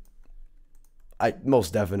 Ableton. I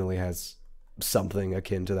most definitely has something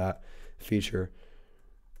akin to that feature.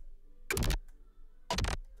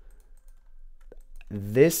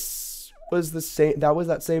 This was the same. That was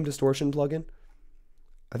that same distortion plugin.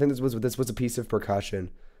 I think this was a piece of percussion,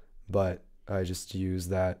 but I just used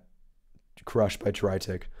that Crush by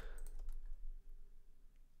Tritic.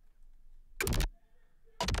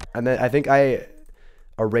 And then I think I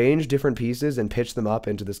arranged different pieces and pitched them up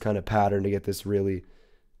into this kind of pattern to get this really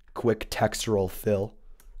quick textural fill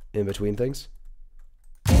in between things.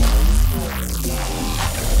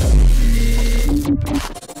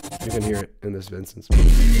 You can hear it in this instance.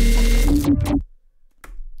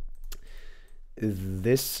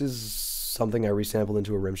 This is something I resampled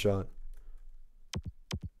into a rim shot.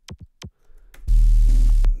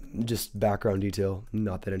 Just background detail,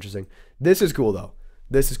 not that interesting. This is cool though.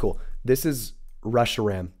 This is cool. This is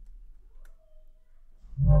Reshiram.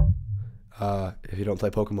 If you don't play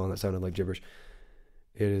Pokemon, that sounded like gibberish.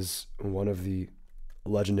 It is one of the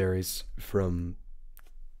legendaries from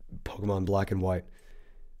Pokemon Black and White.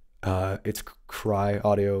 It's Cry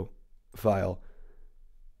audio file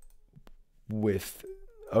with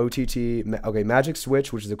OTT, Magic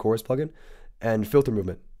Switch, which is a chorus plugin, and filter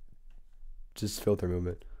movement. Just filter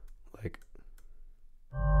movement. Like,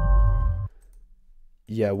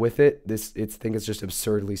 yeah, with it, I think it's just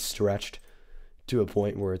absurdly stretched to a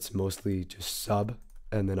point where it's mostly just sub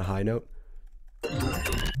and then a high note.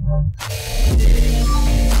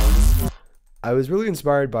 I was really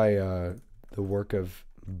inspired by the work of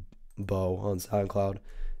Bo on SoundCloud,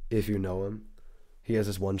 if you know him. He has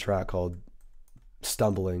this one track called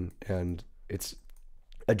Stumbling, and it's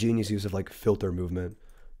a genius use of like filter movement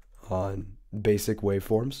on basic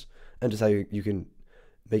waveforms, and just how you can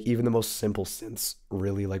make even the most simple synths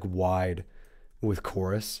really like wide with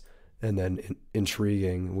chorus, and then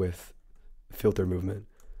intriguing with filter movement.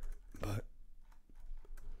 But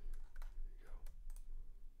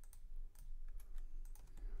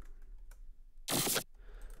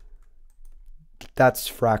that's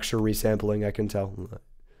Fracture resampling, I can tell.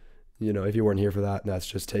 You know, if you weren't here for that, that's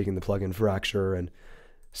just taking the plugin Fracture and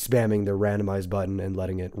spamming the randomize button and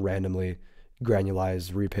letting it randomly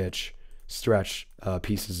granulize, repitch, stretch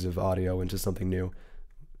pieces of audio into something new.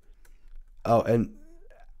 Oh, and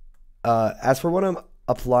as for what I'm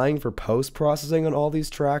applying for post-processing on all these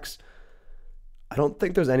tracks, I don't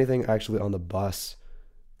think there's anything actually on the bus,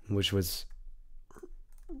 which was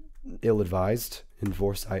ill-advised in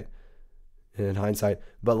foresight and in hindsight.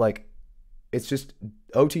 But like, it's just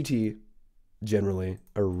OTT generally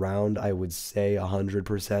around, I would say,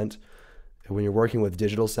 100%. When you're working with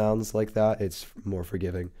digital sounds like that, it's more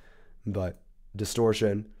forgiving. But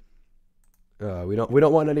distortion, we don't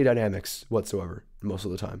want any dynamics whatsoever most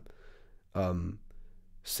of the time.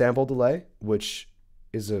 Sample delay, which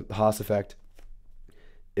is a Haas effect.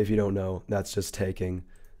 If you don't know, that's just taking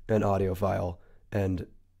an audio file and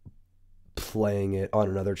playing it on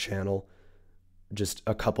another channel just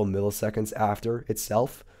a couple milliseconds after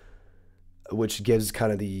itself, which gives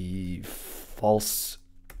kind of the false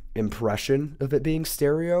impression of it being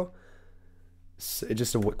stereo. So it's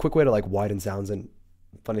just a quick way to like widen sounds. And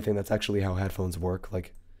funny thing, that's actually how headphones work.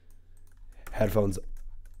 Like, headphones,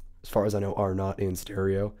 as far as I know, are not in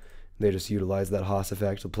stereo. They just utilize that Haas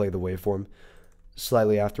effect to play the waveform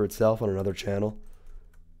slightly after itself on another channel.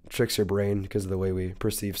 Tricks your brain because of the way we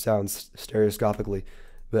perceive sounds stereoscopically.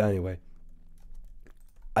 But anyway,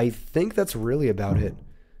 I think that's really about it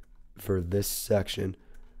for this section.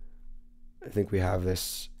 I think we have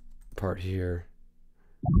this part here.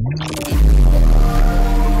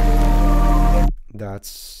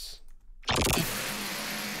 That's...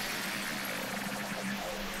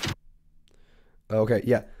 okay,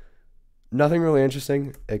 yeah. Nothing really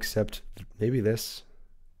interesting except maybe this,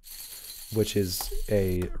 which is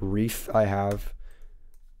a reef I have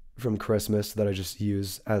from Christmas that I just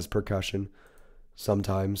use as percussion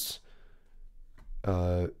sometimes.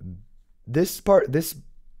 This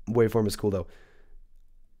waveform is cool though.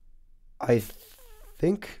 I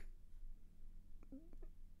think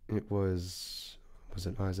it was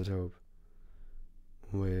it Isotope?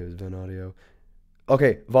 Waves, Ven Audio.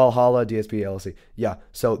 Okay, Valhalla, DSP, LLC. Yeah,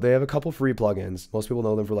 so they have a couple free plugins. Most people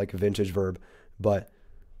know them for like Vintage Verb, but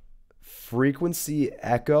Frequency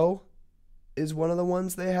Echo is one of the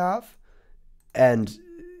ones they have. And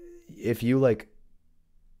if you like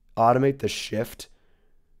automate the shift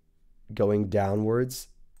going downwards,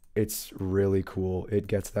 it's really cool. It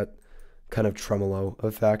gets that kind of tremolo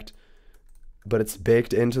effect, but it's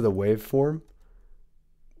baked into the waveform.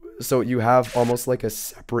 So you have almost like a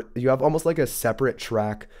separate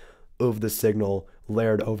track of the signal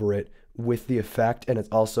layered over it with the effect, and it's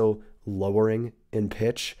also lowering in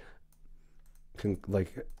pitch,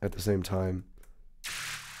 like at the same time.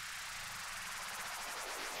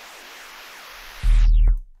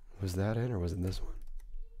 Was that it, or was it this one?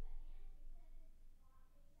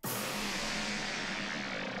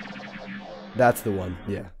 That's the one,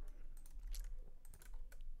 yeah.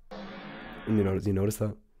 And you notice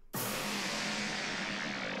that?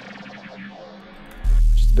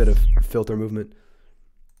 Just a bit of filter movement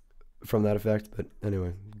from that effect, but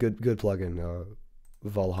anyway, good plugin.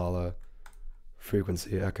 Valhalla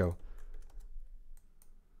frequency echo.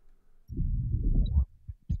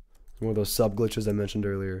 One of those sub glitches I mentioned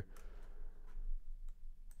earlier.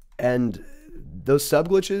 And those sub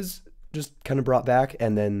glitches just kind of brought back,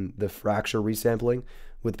 and then the fracture resampling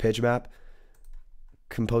with pitch map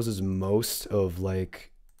composes most of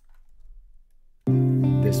like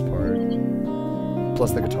this part,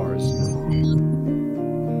 plus the guitars.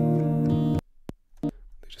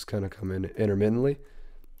 They just kind of come in intermittently.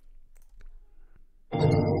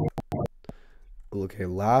 Okay,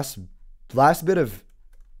 last bit of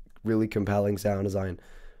really compelling sound design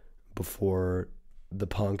before the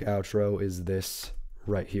punk outro is this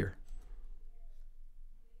right here.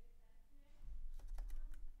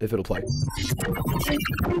 If it'll play.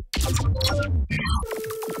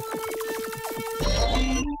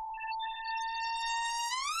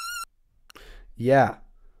 Yeah.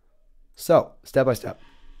 So, step by step.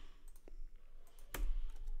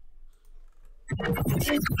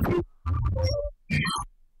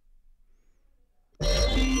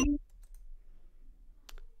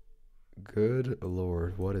 Good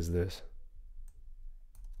Lord, what is this?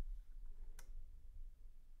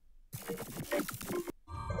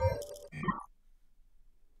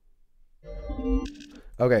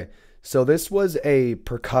 Okay, so this was a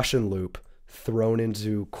percussion loop thrown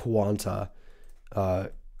into Quanta,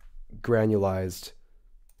 granulized.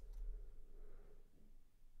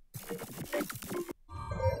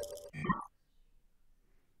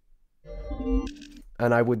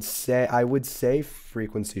 And I would say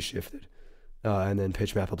frequency shifted, and then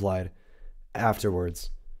pitch map applied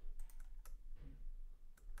afterwards.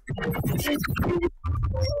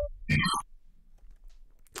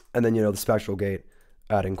 And then, the spectral gate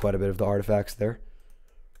adding quite a bit of the artifacts there.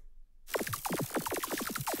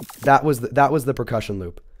 That was the percussion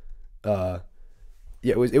loop. Yeah,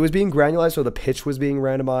 it was being granulized, so the pitch was being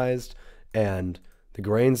randomized and the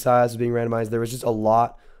grain size was being randomized. There was just a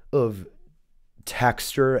lot of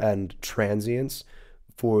texture and transience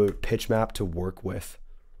for pitch map to work with.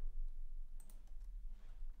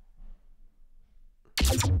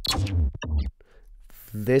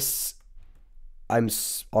 This, I'm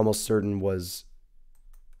almost certain, was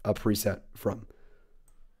a preset from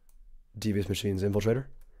Devious Machines Infiltrator.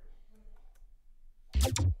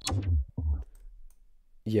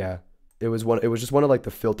 Yeah, it was just one of like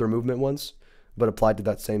the filter movement ones, but applied to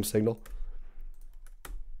that same signal.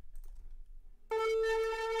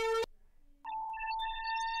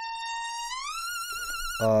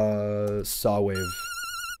 Saw wave,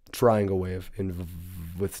 triangle wave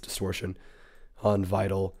with distortion on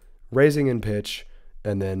vital, raising in pitch,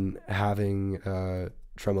 and then having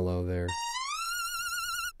tremolo there.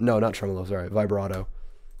 No, not tremolo, sorry, vibrato.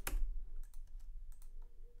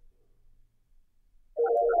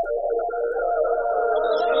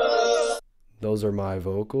 Those are my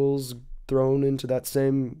vocals thrown into that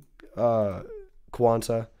same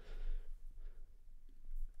Quanta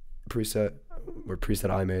preset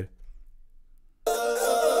I made.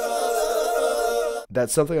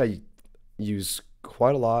 That's something I use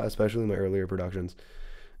quite a lot, especially in my earlier productions.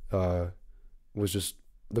 Was just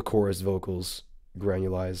the chorus vocals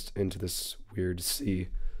granulized into this weird sea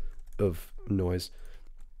of noise.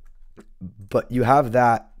 But you have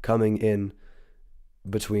that coming in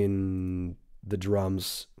between the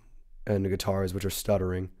drums and the guitars, which are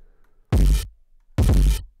stuttering.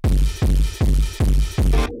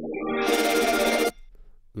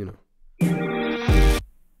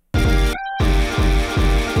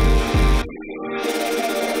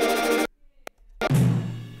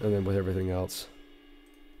 And then with everything else.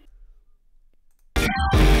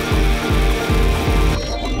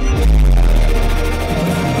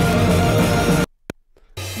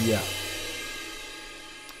 Yeah.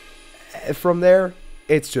 From there,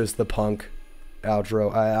 it's just the punk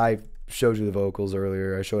outro. I showed you the vocals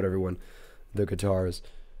earlier. I showed everyone the guitars.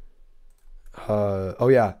 Oh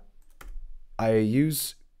yeah. I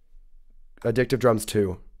use Addictive Drums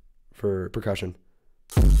 2 for percussion.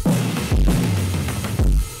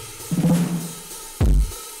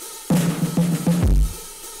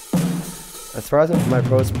 As far as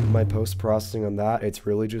my post processing on that, it's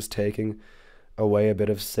really just taking away a bit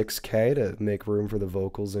of 6K to make room for the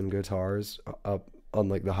vocals and guitars up on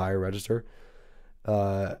like the higher register.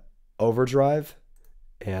 Overdrive,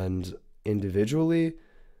 and individually,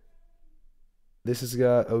 this has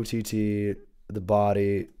got OTT, the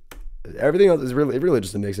body, everything else is really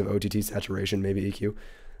just a mix of OTT, saturation, maybe EQ.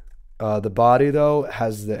 The body though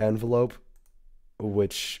has the envelope,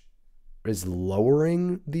 which is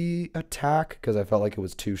lowering the attack because I felt like it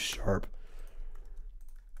was too sharp.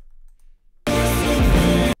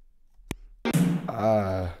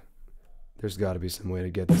 There's got to be some way to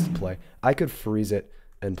get this to play. I could freeze it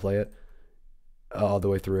and play it all the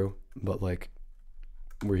way through, but like,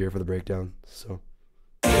 we're here for the breakdown, so.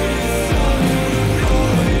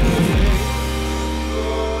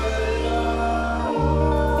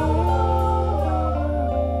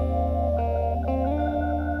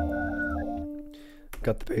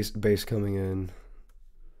 Got the bass coming in.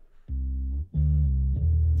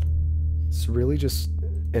 It's really just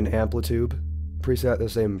an amplitude preset, the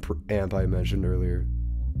same amp I mentioned earlier.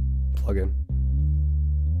 Plugin.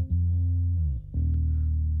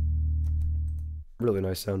 Really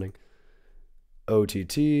nice sounding.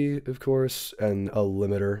 OTT, of course, and a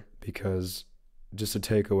limiter because just to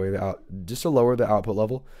take away just to lower the output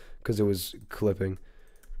level because it was clipping.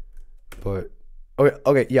 But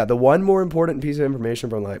okay, yeah. The one more important piece of information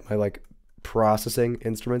from my processing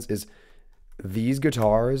instruments is these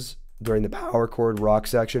guitars during the power chord rock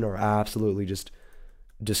section are absolutely just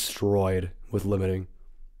destroyed with limiting.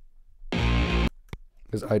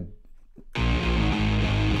 Because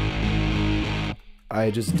I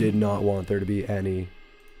just did not want there to be any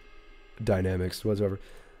dynamics whatsoever.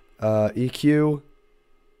 EQ,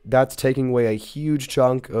 that's taking away a huge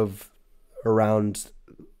chunk of around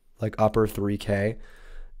like upper 3K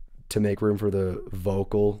to make room for the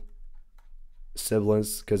vocal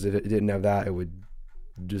sibilance, because if it didn't have that, it would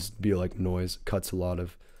just be like noise. Cuts a lot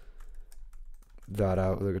of that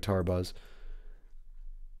out with the guitar buzz.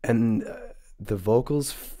 And the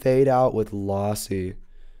vocals fade out with lossy,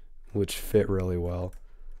 which fit really well.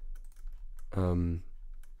 I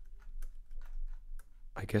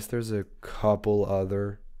guess there's a couple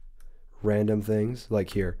other random things,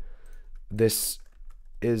 like here. This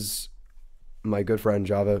is my good friend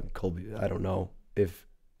Java Colby. I don't know if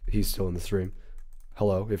he's still in the stream.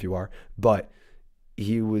 Hello, if you are. But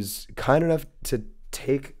he was kind enough to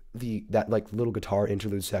take that like little guitar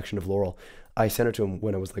interlude section of Laurel. I sent it to him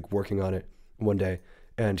when I was like working on it one day,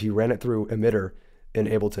 and he ran it through Emitter in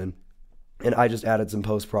Ableton, and I just added some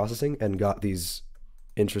post-processing and got these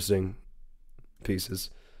interesting pieces.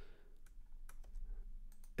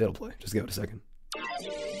 It'll play. Just give it a second.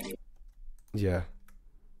 Yeah.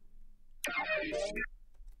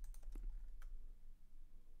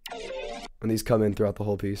 And these come in throughout the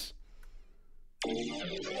whole piece.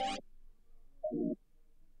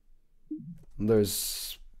 There's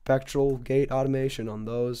spectral gate automation on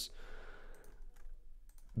those.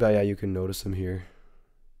 But yeah, you can notice them here.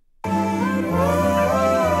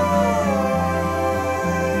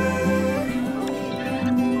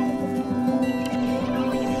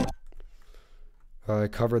 I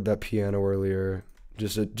covered that piano earlier.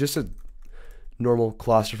 Just a normal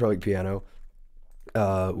claustrophobic piano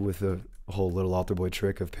with the whole little altar boy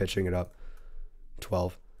trick of pitching it up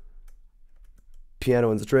 12. Piano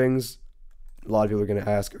and strings. A lot of people are going to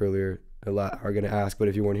ask but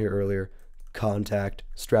if you weren't here earlier, contact,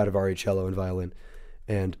 Stradivari, cello, and violin.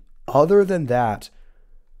 And other than that,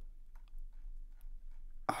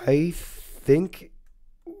 I think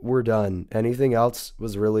we're done. Anything else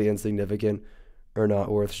was really insignificant or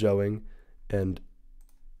not worth showing. And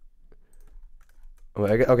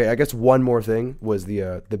okay, I guess one more thing was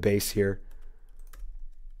the bass here.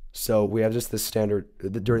 So we have just the standard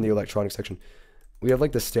during the electronic section. We have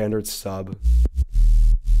like the standard sub,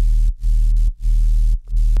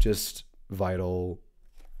 just vital,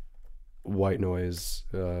 white noise,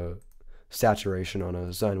 saturation on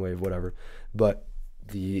a sine wave, whatever. But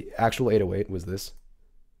the actual 808 was this.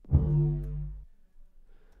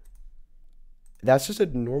 That's just a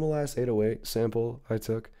normal ass 808 sample I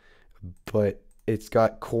took, but it's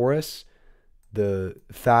got chorus, the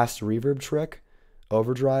fast reverb trick,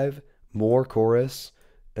 overdrive, more chorus,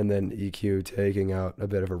 and then EQ taking out a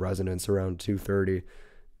bit of a resonance around 230.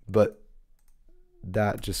 But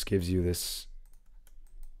that just gives you this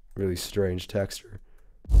really strange texture.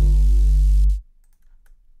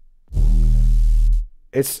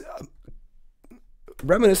 It's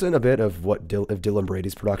reminiscent a bit of what Dylan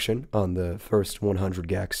Brady's production on the first 100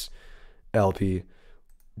 Gex LP,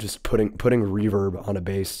 just putting reverb on a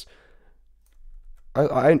bass.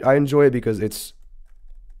 I enjoy it because it's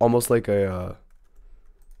almost like a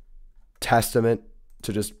testament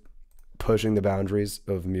to just pushing the boundaries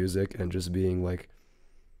of music and just being like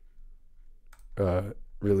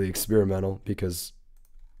really experimental, because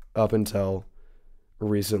up until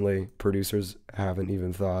recently producers haven't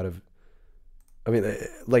even thought of, I mean,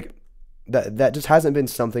 like that just hasn't been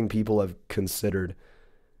something people have considered,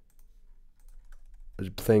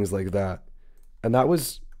 things like that. And that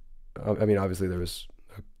was, I mean, obviously there was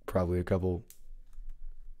probably a couple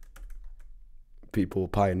people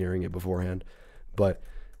pioneering it beforehand, but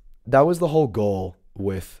that was the whole goal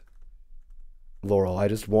with Laurel. I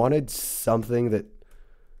just wanted something that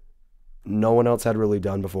no one else had really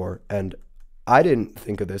done before, and I didn't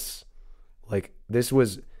think of this. Like, this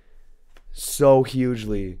was so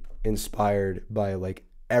hugely inspired by like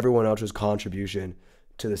everyone else's contribution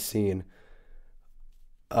to the scene.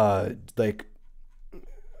 Like,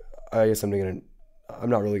 I guess I'm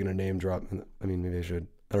not really gonna name drop. I mean, maybe I should.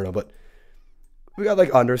 I don't know, but we got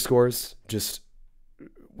like underscores just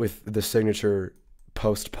with the signature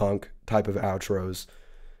post-punk type of outros.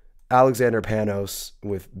 Alexander Panos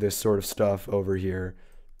with this sort of stuff over here,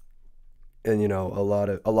 and you know, a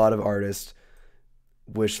lot of artists,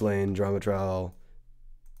 Wish Lane, Drama Trial,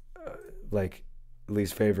 like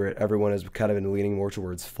least favorite. Everyone has kind of been leaning more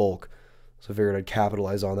towards folk, so I figured I'd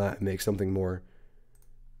capitalize on that and make something more,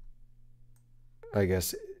 I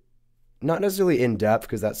guess, not necessarily in depth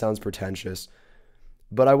because that sounds pretentious,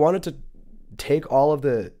 but I wanted to take all of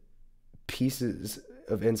the pieces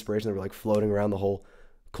of inspiration that were like floating around the whole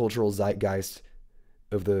cultural zeitgeist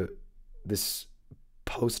of this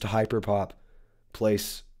post hyperpop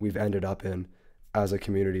place we've ended up in as a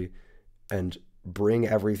community, and bring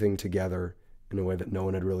everything together in a way that no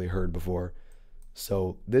one had really heard before.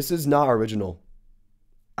 So this is not original.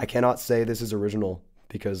 I cannot say this is original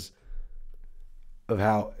because of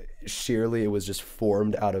how sheerly it was just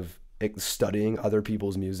formed out of studying other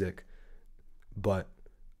people's music. But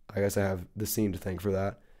I guess I have the scene to thank for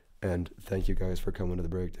that. And thank you guys for coming to the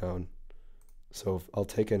breakdown. So I'll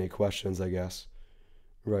take any questions, I guess,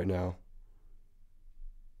 right now.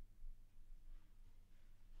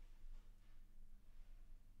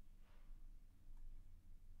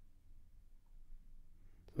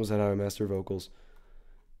 Was that how I master vocals?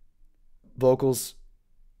 Vocals,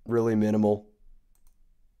 really minimal.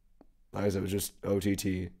 I guess it was just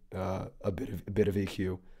OTT, a bit of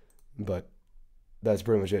EQ, but that's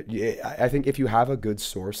pretty much it. I think if you have a good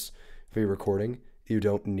source for your recording, you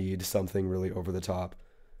don't need something really over the top.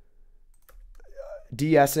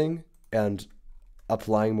 De-essing and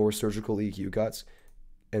applying more surgical EQ cuts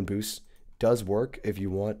and boosts does work if you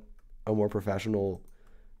want a more professional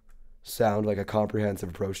sound, like a comprehensive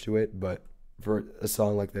approach to it, but for a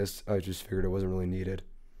song like this, I just figured it wasn't really needed.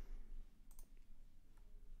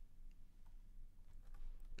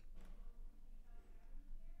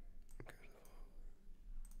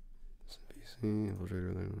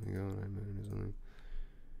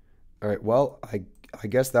 All right, well, I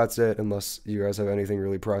guess that's it, unless you guys have anything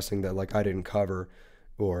really pressing that like I didn't cover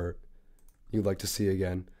or you'd like to see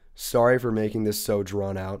again. Sorry for making this so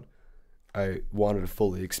drawn out. I wanted to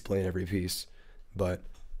fully explain every piece, but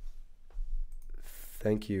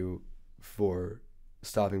thank you for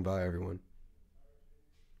stopping by, everyone.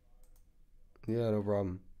 Yeah, no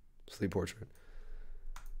problem. Sleep Portrait.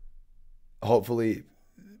 Hopefully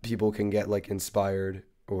people can get like inspired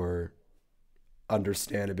or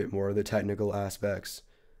understand a bit more of the technical aspects,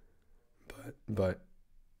 but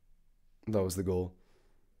that was the goal.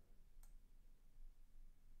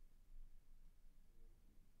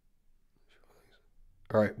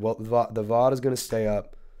 All right, well, the VOD is going to stay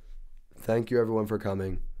up. Thank you, everyone, for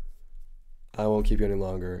coming. I won't keep you any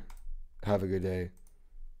longer. Have a good day.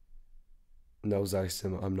 No,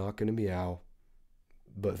 Zysim, I'm not going to meow,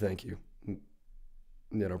 but thank you.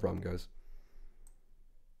 Yeah, no problem, guys.